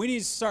 We need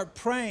to start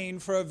praying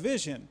for a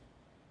vision.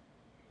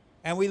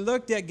 And we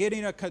looked at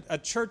getting a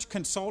church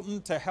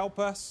consultant to help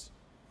us,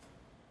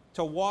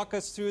 to walk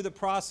us through the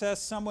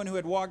process, someone who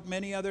had walked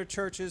many other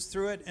churches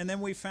through it. And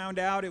then we found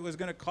out it was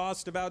going to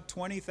cost about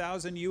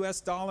 $20,000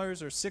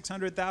 US or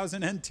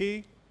 600,000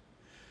 NT.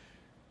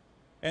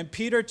 And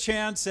Peter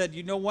Chan said,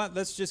 you know what?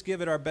 Let's just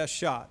give it our best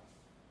shot.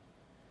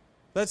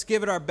 Let's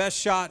give it our best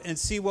shot and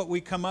see what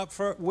we come up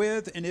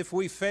with. And if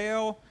we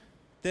fail,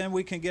 then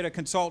we can get a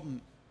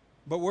consultant.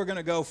 But we're going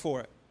to go for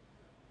it.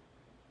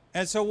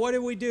 And so what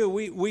did we do?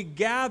 We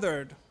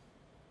gathered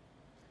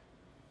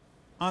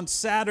on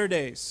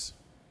Saturdays.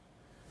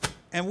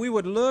 And we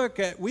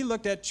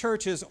looked at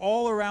churches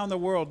all around the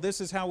world. This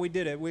is how we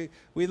did it.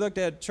 We looked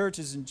at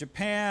churches in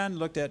Japan,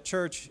 looked at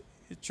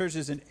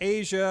churches in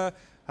Asia.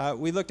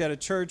 We looked at a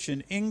church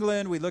in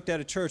England. We looked at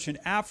a church in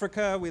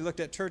Africa. We looked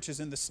at churches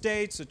in the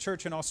States, a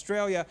church in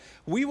Australia.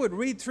 We would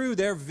read through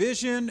their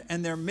vision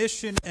and their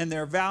mission and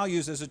their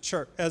values as a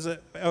church, as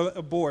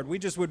a board. We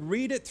just would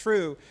read it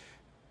through,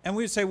 and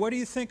we'd say, what do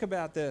you think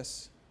about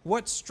this?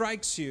 What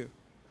strikes you?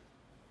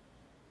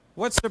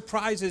 What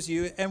surprises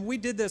you? And we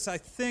did this, I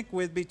think,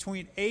 with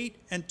between 8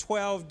 and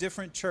 12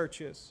 different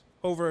churches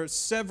over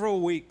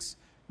several weeks,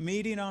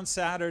 meeting on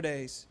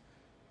Saturdays.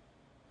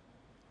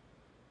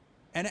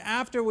 And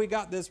after we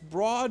got this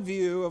broad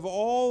view of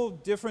all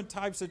different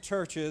types of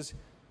churches,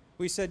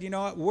 we said, you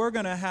know what, we're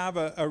going to have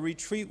a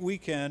retreat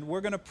weekend.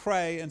 We're going to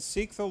pray and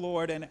seek the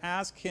Lord and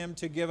ask him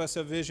to give us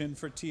a vision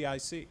for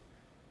TIC.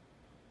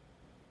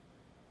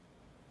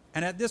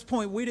 And at this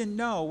point, we didn't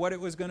know what it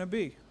was going to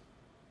be.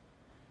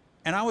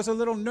 And I was a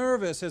little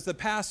nervous as the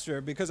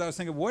pastor because I was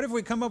thinking, what if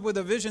we come up with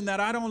a vision that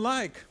I don't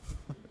like?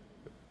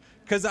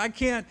 Because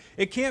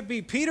it can't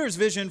be Peter's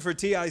vision for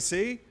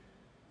TIC.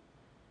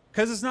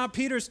 Because it's not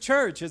Peter's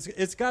church.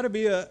 It's got to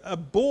be a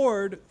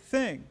board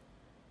thing.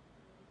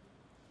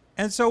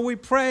 And so we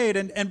prayed,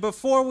 and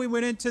before we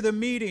went into the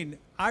meeting,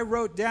 I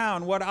wrote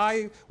down what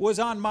was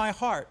on my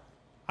heart.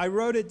 I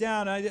wrote it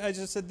down. I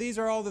just said, these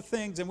are all the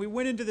things. And we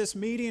went into this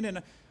meeting,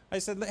 and I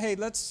said, hey,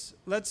 let's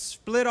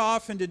split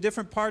off into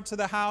different parts of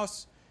the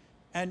house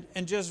and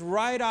just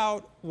write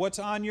out what's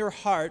on your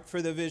heart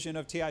for the vision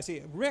of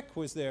TIC. Rick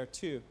was there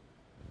too.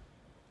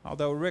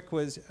 Although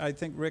I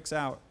think Rick's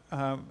out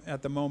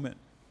at the moment.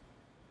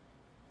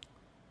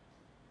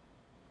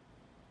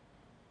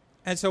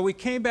 And so we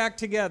came back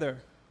together.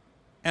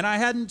 And I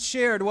hadn't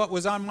shared what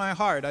was on my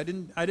heart. I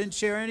didn't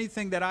share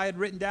anything that I had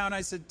written down.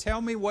 I said,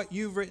 tell me what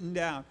you've written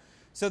down.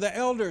 So the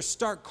elders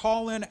start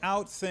calling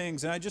out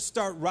things, and I just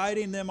start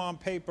writing them on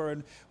paper.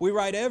 And we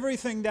write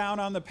everything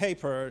down on the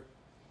paper.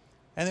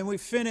 And then we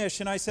finish,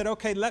 and I said,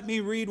 okay, let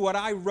me read what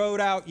I wrote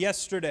out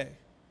yesterday.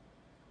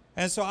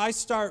 And so I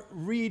start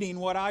reading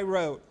what I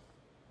wrote.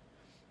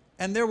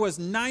 And there was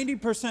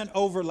 90%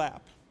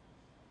 overlap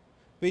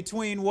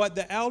between what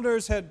the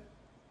elders had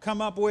come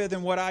up with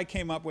and what I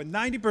came up with.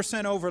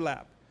 90%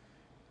 overlap.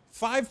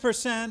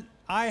 5%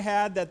 I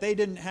had that they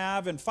didn't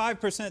have, and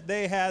 5%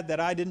 they had that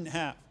I didn't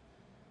have.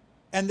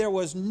 And there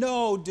was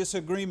no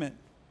disagreement.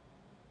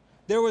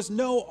 There was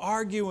no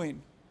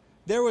arguing.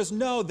 There was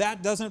no,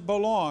 that doesn't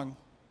belong.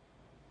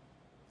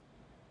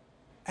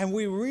 And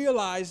we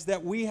realized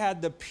that we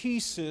had the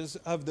pieces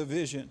of the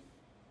vision,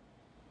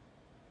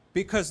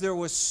 because there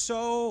was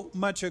so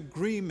much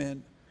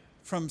agreement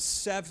from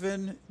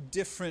 7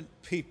 different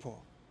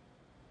people.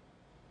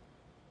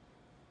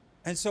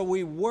 And so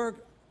we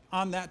worked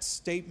on that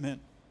statement.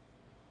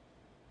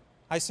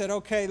 I said,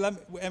 okay,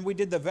 and we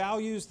did the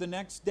values the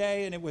next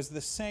day, and it was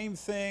the same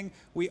thing.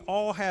 We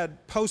all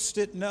had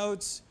Post-it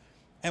notes,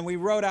 and we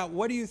wrote out,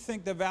 what do you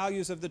think the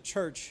values of the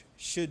church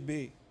should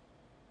be?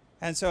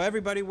 And so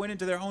everybody went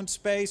into their own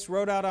space,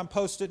 wrote out on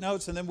Post-it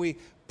notes, and then we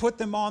put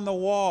them on the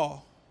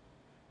wall.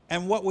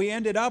 And what we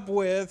ended up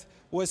with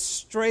was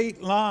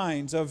straight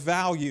lines of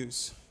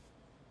values,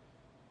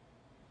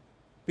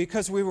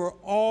 because we were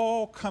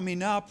all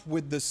coming up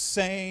with the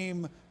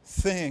same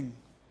thing.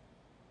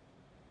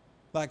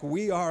 Like,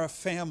 we are a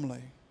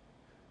family.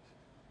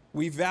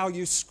 We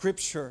value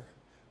Scripture.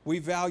 We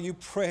value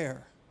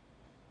prayer.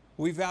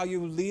 We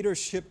value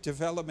leadership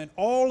development.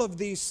 All of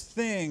these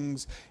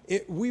things,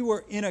 we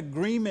were in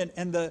agreement,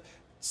 and the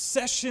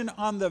session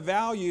on the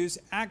values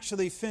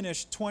actually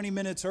finished 20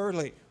 minutes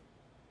early,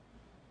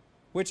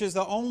 which is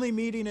the only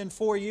meeting in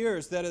 4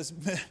 years that has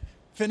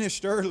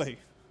finished early.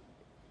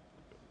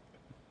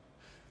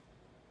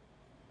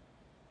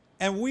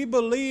 And we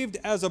believed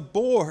as a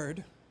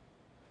board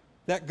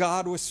that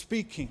God was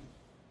speaking,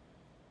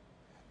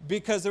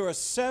 because there were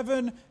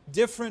 7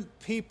 different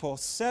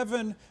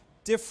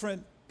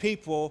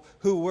people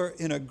who were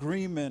in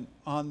agreement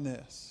on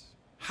this.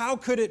 How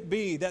could it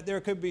be that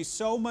there could be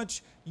so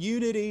much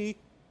unity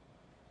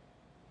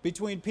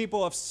between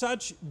people of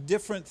such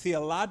different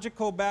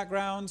theological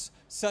backgrounds,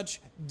 such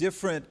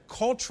different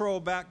cultural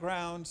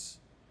backgrounds?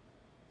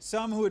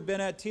 Some who had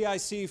been at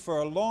TIC for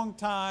a long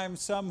time,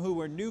 some who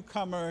were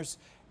newcomers,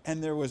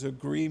 and there was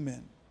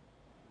agreement.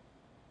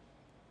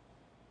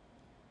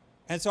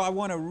 And so I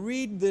want to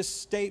read this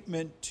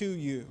statement to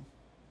you.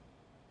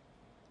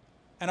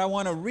 And I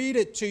want to read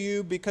it to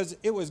you because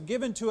it was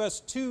given to us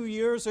 2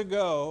 years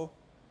ago,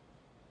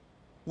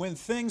 when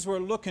things were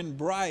looking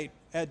bright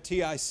at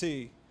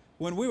TIC,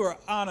 when we were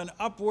on an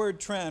upward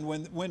trend,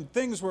 when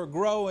things were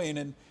growing,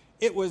 and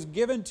it was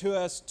given to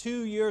us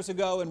 2 years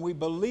ago, and we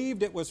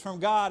believed it was from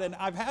God. And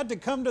I've had to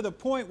come to the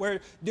point where,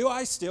 do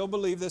I still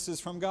believe this is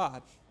from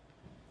God?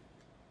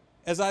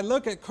 As I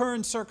look at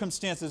current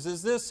circumstances,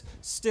 is this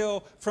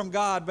still from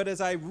God? But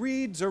as I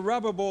read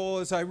Zerubbabel,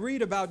 as I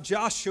read about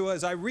Joshua,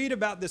 as I read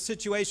about the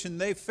situation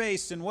they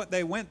faced and what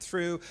they went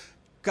through,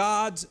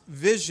 God's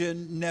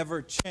vision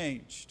never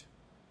changed.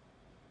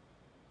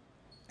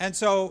 And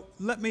so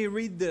let me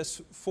read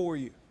this for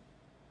you.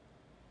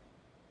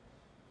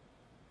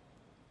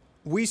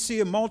 We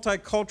see a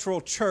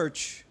multicultural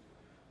church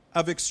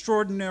of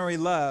extraordinary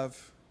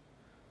love,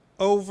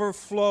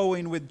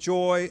 overflowing with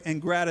joy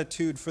and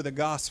gratitude for the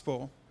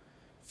gospel,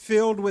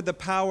 filled with the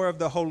power of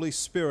the Holy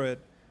Spirit,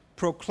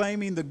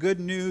 proclaiming the good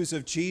news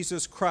of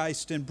Jesus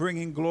Christ and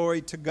bringing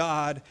glory to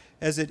God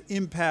as it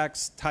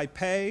impacts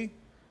Taipei,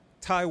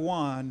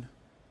 Taiwan,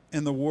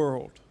 and the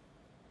world.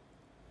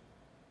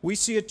 We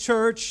see a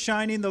church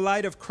shining the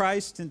light of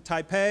Christ in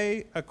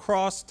Taipei,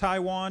 across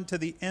Taiwan to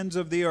the ends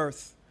of the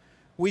earth.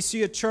 We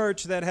see a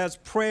church that has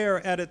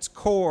prayer at its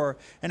core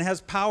and has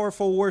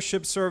powerful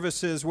worship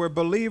services where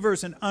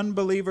believers and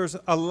unbelievers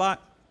alike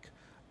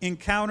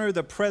encounter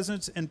the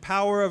presence and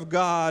power of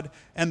God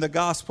and the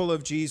gospel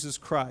of Jesus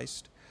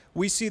Christ.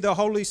 We see the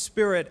Holy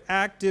Spirit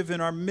active in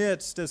our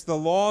midst as the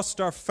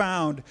lost are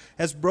found,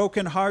 as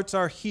broken hearts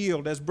are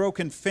healed, as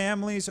broken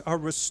families are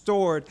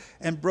restored,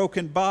 and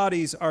broken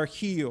bodies are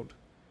healed.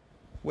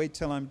 Wait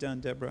till I'm done,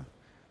 Deborah.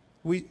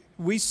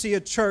 We see a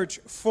church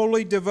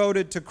fully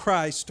devoted to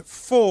Christ,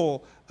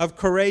 full of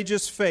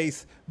courageous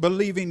faith,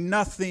 believing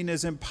nothing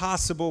is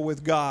impossible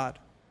with God.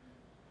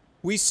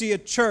 We see a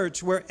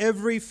church where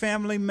every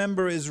family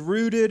member is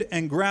rooted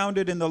and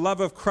grounded in the love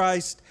of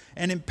Christ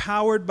and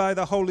empowered by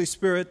the Holy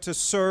Spirit to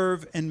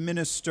serve and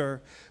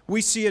minister.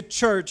 We see a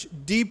church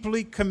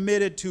deeply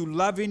committed to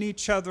loving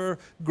each other,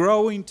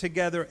 growing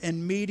together,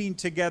 and meeting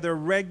together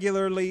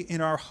regularly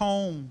in our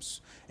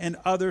homes and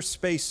other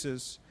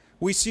spaces.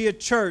 We see a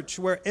church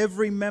where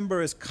every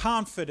member is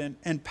confident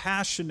and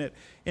passionate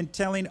in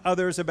telling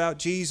others about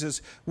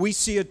Jesus. We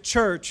see a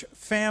church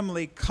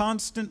family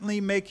constantly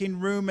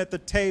making room at the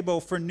table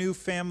for new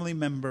family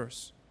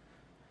members.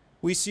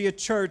 We see a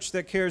church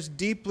that cares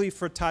deeply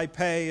for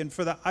Taipei and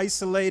for the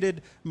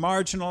isolated,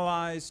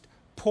 marginalized,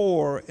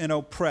 poor, and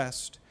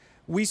oppressed.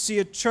 We see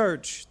a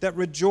church that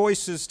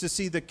rejoices to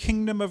see the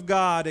kingdom of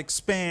God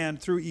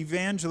expand through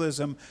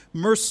evangelism,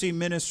 mercy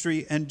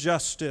ministry, and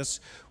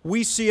justice.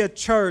 We see a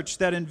church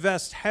that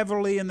invests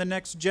heavily in the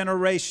next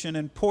generation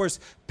and pours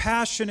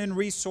passion and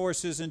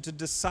resources into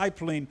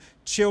discipling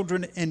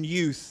children and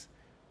youth.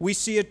 We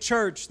see a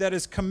church that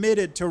is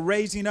committed to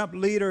raising up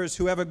leaders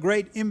who have a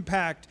great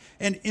impact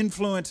and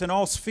influence in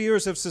all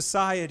spheres of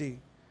society.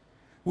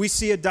 We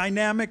see a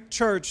dynamic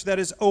church that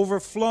is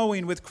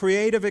overflowing with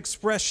creative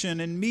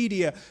expression in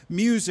media,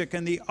 music,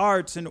 and the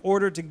arts in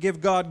order to give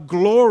God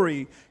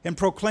glory and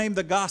proclaim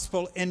the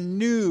gospel in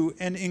new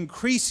and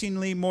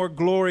increasingly more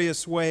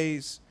glorious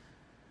ways.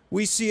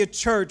 We see a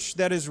church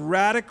that is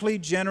radically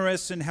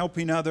generous in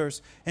helping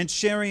others and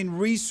sharing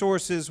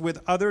resources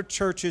with other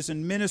churches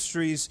and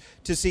ministries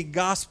to see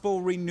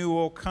gospel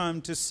renewal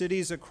come to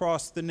cities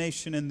across the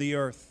nation and the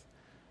earth.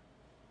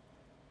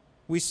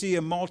 We see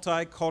a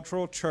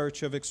multicultural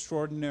church of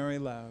extraordinary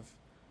love,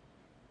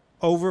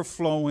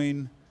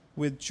 overflowing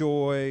with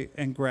joy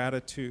and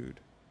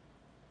gratitude.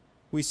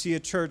 We see a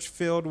church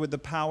filled with the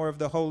power of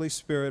the Holy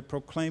Spirit,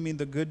 proclaiming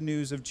the good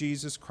news of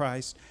Jesus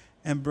Christ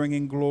and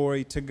bringing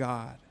glory to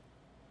God.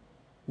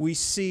 We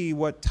see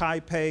what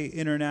Taipei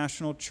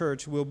International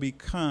Church will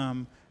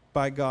become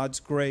by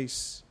God's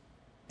grace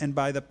and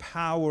by the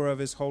power of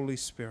His Holy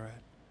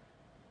Spirit.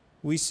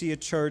 We see a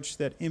church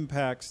that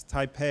impacts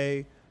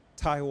Taipei,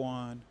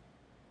 Taiwan,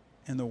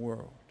 and the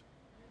world.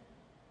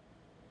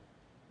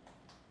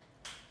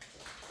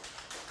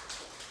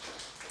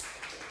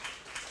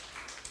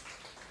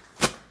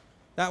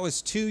 That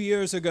was 2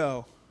 years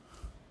ago,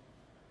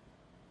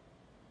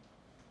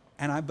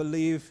 and I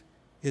believe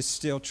is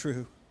still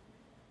true.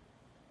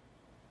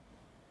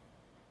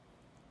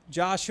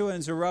 Joshua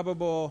and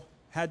Zerubbabel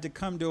had to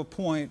come to a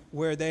point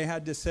where they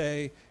had to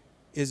say,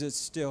 is it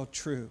still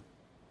true?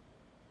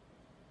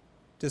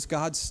 Does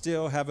God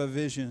still have a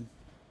vision?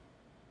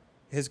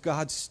 Is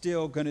God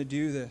still going to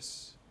do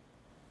this?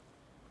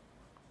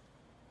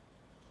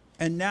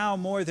 And now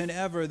more than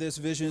ever, this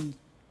vision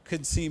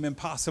could seem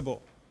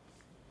impossible.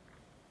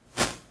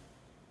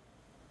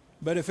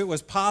 But if it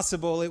was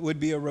possible, it would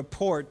be a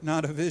report,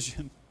 not a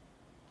vision.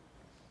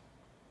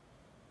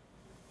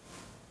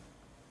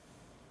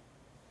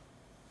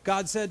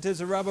 God said to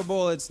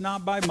Zerubbabel, it's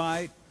not by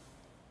might,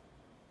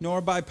 nor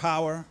by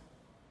power.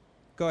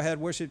 Go ahead,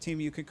 worship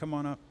team, you can come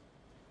on up.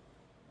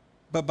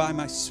 But by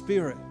my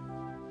Spirit.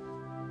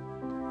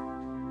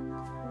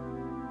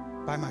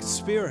 By my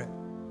Spirit.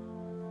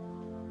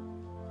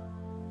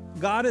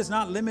 God is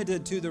not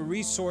limited to the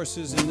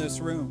resources in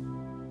this room.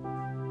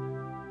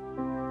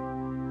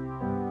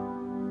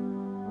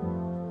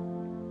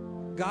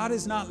 God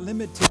is not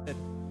limited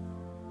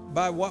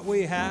by what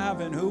we have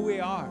and who we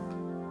are.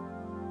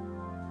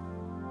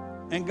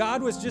 And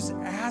God was just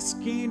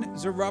asking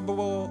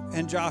Zerubbabel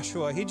and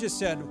Joshua. He just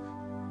said,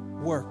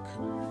 work.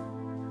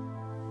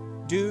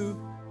 Do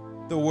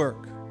the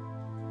work.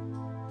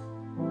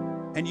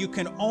 And you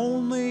can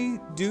only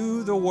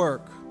do the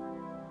work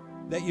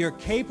that you're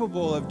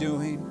capable of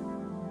doing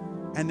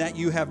and that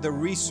you have the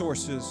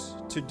resources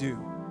to do.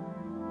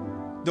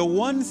 The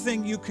one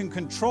thing you can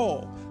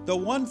control,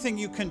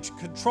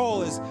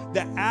 is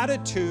the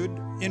attitude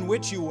in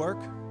which you work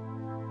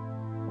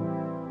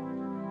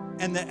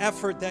and the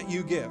effort that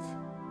you give.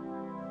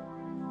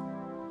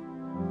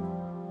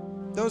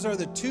 Those are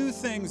the two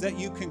things that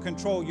you can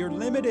control. You're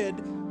limited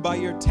by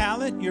your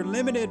talent. You're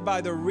limited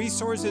by the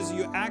resources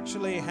you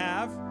actually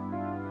have.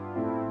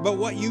 But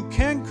what you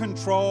can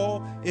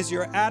control is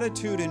your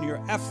attitude and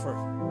your effort.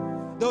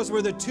 Those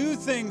were the two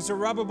things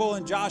Zerubbabel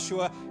and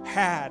Joshua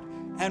had.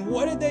 And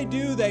what did they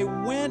do? They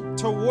went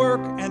to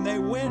work, and they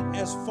went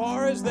as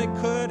far as they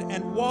could.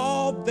 And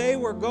while they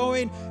were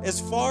going as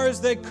far as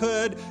they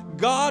could,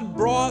 God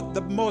brought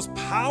the most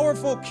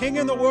powerful king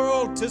in the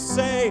world to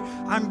say,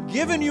 I'm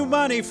giving you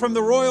money from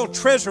the royal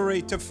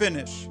treasury to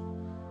finish.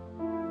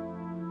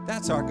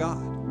 That's our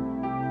God.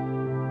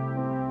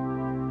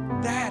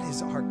 That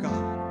is our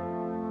God.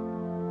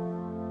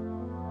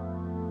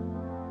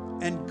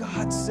 And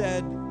God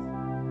said,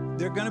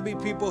 there are going to be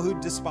people who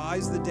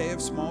despise the day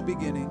of small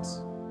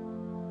beginnings.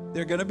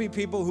 There are going to be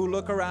people who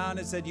look around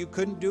and said, you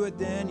couldn't do it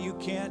then, you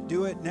can't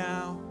do it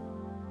now.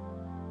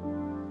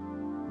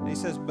 And he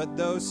says, but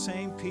those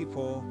same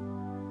people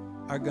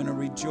are going to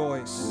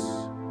rejoice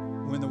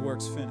when the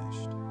work's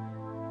finished.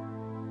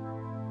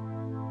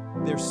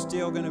 They're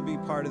still going to be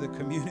part of the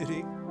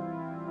community,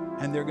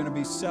 and they're going to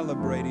be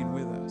celebrating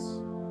with us.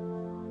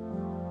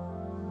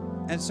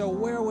 And so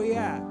where are we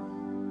at?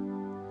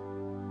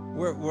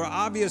 We're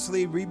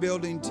obviously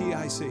rebuilding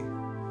TIC.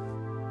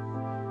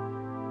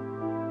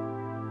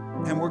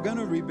 And we're going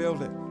to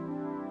rebuild it.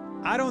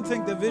 I don't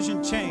think the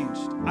vision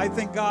changed. I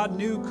think God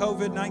knew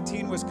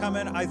COVID-19 was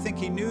coming. I think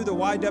he knew the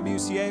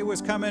YWCA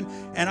was coming.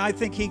 And I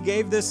think he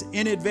gave this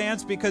in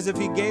advance, because if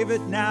he gave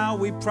it now,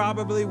 we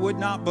probably would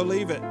not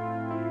believe it.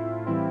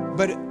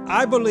 But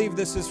I believe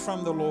this is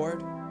from the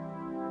Lord.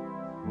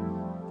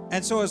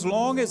 And so as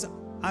long as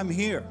I'm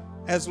here,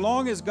 as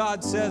long as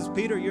God says,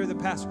 Peter, you're the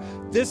pastor,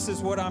 this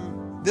is what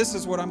I'm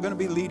going to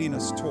be leading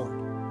us toward.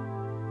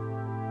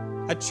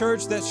 A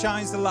church that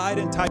shines the light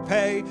in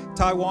Taipei,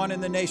 Taiwan,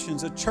 and the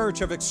nations. A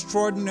church of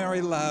extraordinary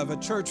love. A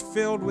church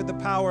filled with the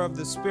power of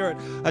the Spirit.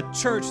 A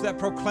church that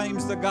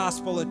proclaims the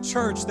gospel. A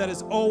church that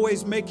is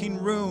always making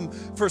room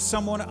for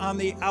someone on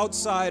the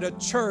outside. A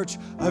church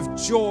of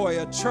joy.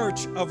 A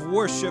church of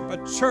worship. A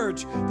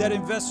church that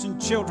invests in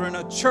children.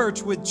 A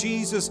church with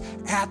Jesus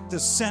at the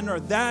center.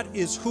 That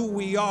is who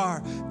we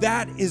are.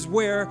 That is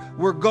where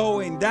we're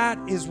going. That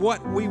is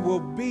what we will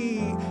be.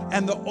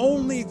 And the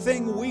only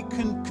thing we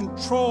can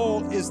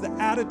control is the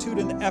attitude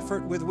and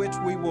effort with which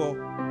we will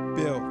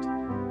build.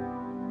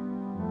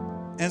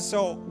 And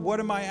so, what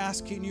am I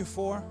asking you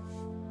for?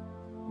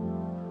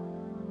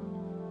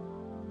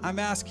 I'm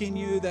asking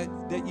you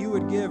that you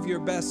would give your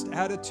best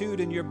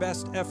attitude and your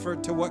best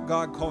effort to what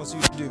God calls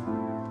you to do.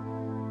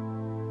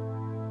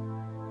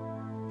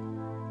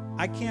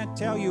 I can't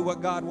tell you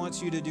what God wants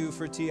you to do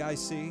for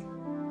TIC.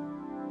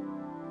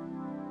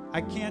 I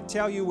can't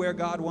tell you where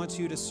God wants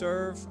you to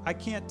serve. I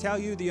can't tell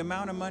you the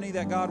amount of money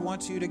that God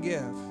wants you to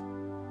give.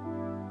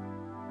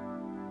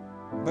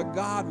 But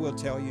God will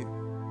tell you.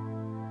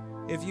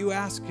 If you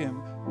ask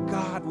him,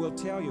 God will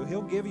tell you.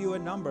 He'll give you a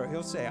number.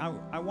 He'll say,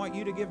 I want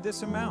you to give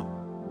this amount.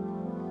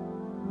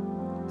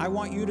 I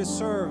want you to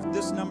serve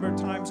this number of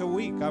times a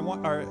week,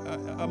 or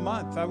a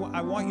month.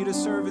 I want you to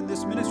serve in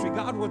this ministry.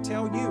 God will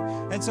tell you.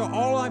 And so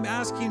all I'm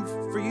asking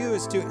for you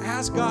is to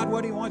ask God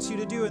what he wants you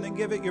to do and then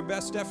give it your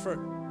best effort.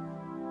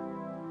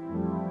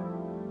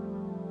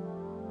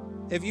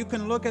 If you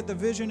can look at the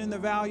vision and the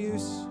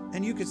values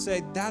and you could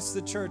say, that's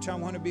the church I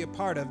want to be a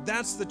part of.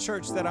 That's the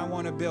church that I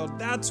want to build.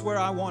 That's where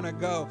I want to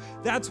go.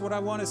 That's what I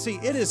want to see.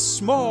 It is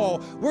small.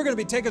 We're going to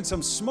be taking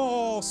some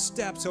small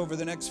steps over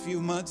the next few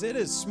months. It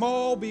is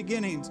small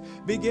beginnings.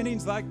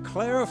 Beginnings like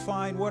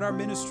clarifying what our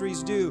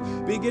ministries do.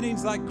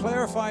 Beginnings like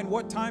clarifying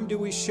what time do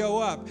we show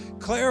up.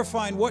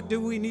 Clarifying what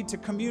do we need to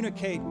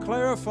communicate.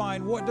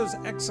 Clarifying what does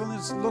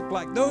excellence look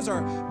like. Those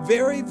are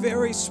very,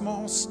 very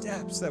small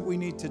steps that we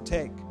need to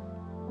take.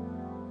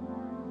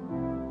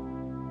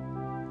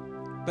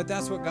 But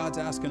that's what God's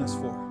asking us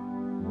for,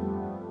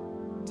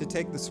 to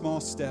take the small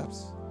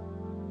steps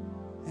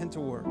and to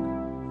work.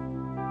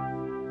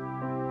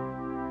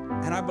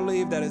 And I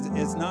believe that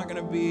it's not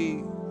going to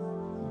be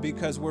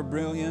because we're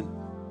brilliant.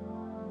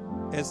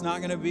 It's not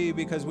going to be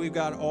because we've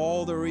got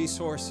all the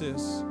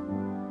resources,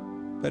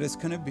 but it's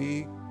going to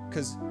be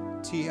because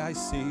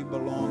TIC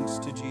belongs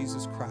to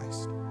Jesus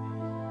Christ.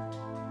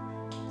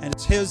 And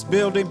it's his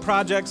building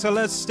project, so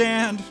let's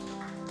stand.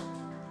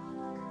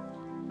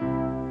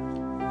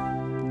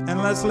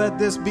 And let's let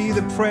this be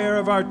the prayer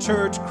of our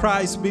church.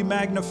 Christ be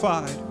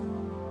magnified.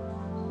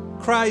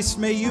 Christ,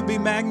 may you be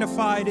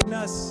magnified in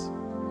us.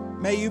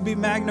 May you be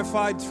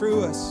magnified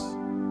through us.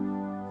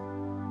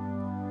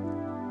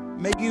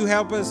 May you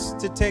help us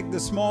to take the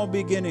small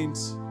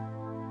beginnings.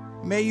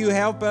 May you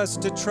help us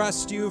to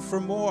trust you for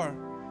more.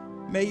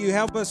 May you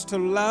help us to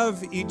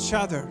love each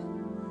other,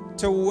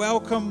 to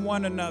welcome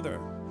one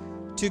another,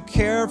 to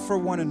care for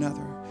one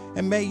another.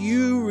 And may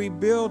you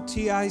rebuild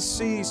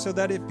TIC so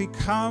that it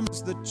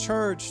becomes the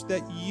church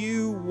that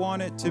you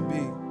want it to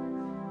be.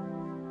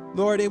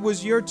 Lord, it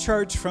was your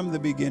church from the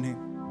beginning.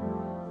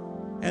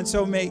 And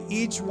so may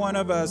each one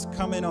of us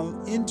come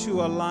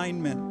into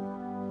alignment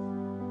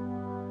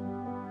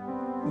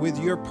with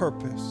your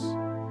purpose,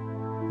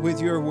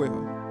 with your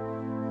will.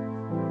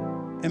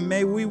 And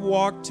may we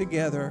walk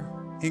together,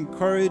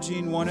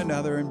 encouraging one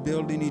another and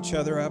building each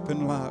other up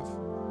in love.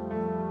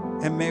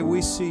 And may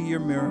we see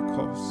your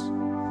miracles.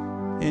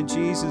 In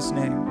Jesus'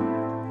 name,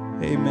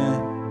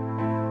 amen.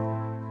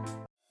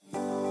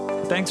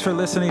 Thanks for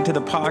listening to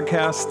the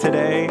podcast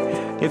today.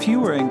 If you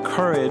were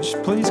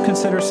encouraged, please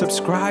consider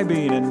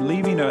subscribing and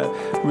leaving a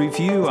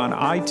review on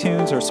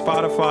iTunes or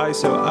Spotify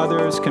so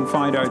others can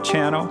find our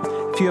channel.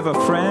 If you have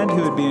a friend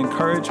who would be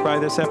encouraged by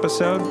this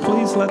episode,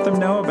 please let them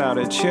know about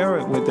it. Share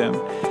it with them.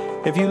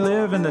 If you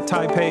live in the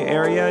Taipei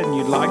area and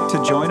you'd like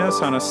to join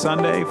us on a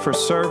Sunday for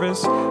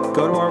service,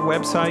 go to our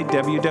website,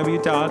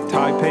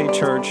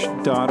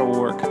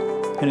 www.taipeichurch.org.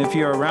 And if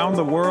you're around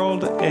the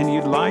world and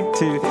you'd like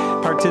to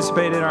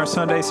participate in our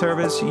Sunday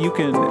service, you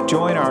can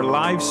join our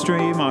live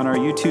stream on our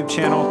YouTube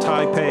channel,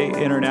 Taipei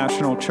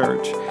International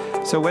Church.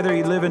 So whether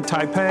you live in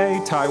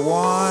Taipei,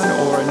 Taiwan,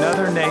 or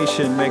another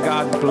nation, may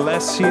God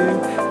bless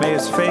you, may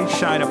his face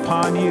shine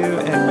upon you,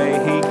 and may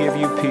he give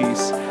you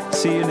peace.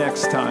 See you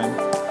next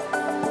time.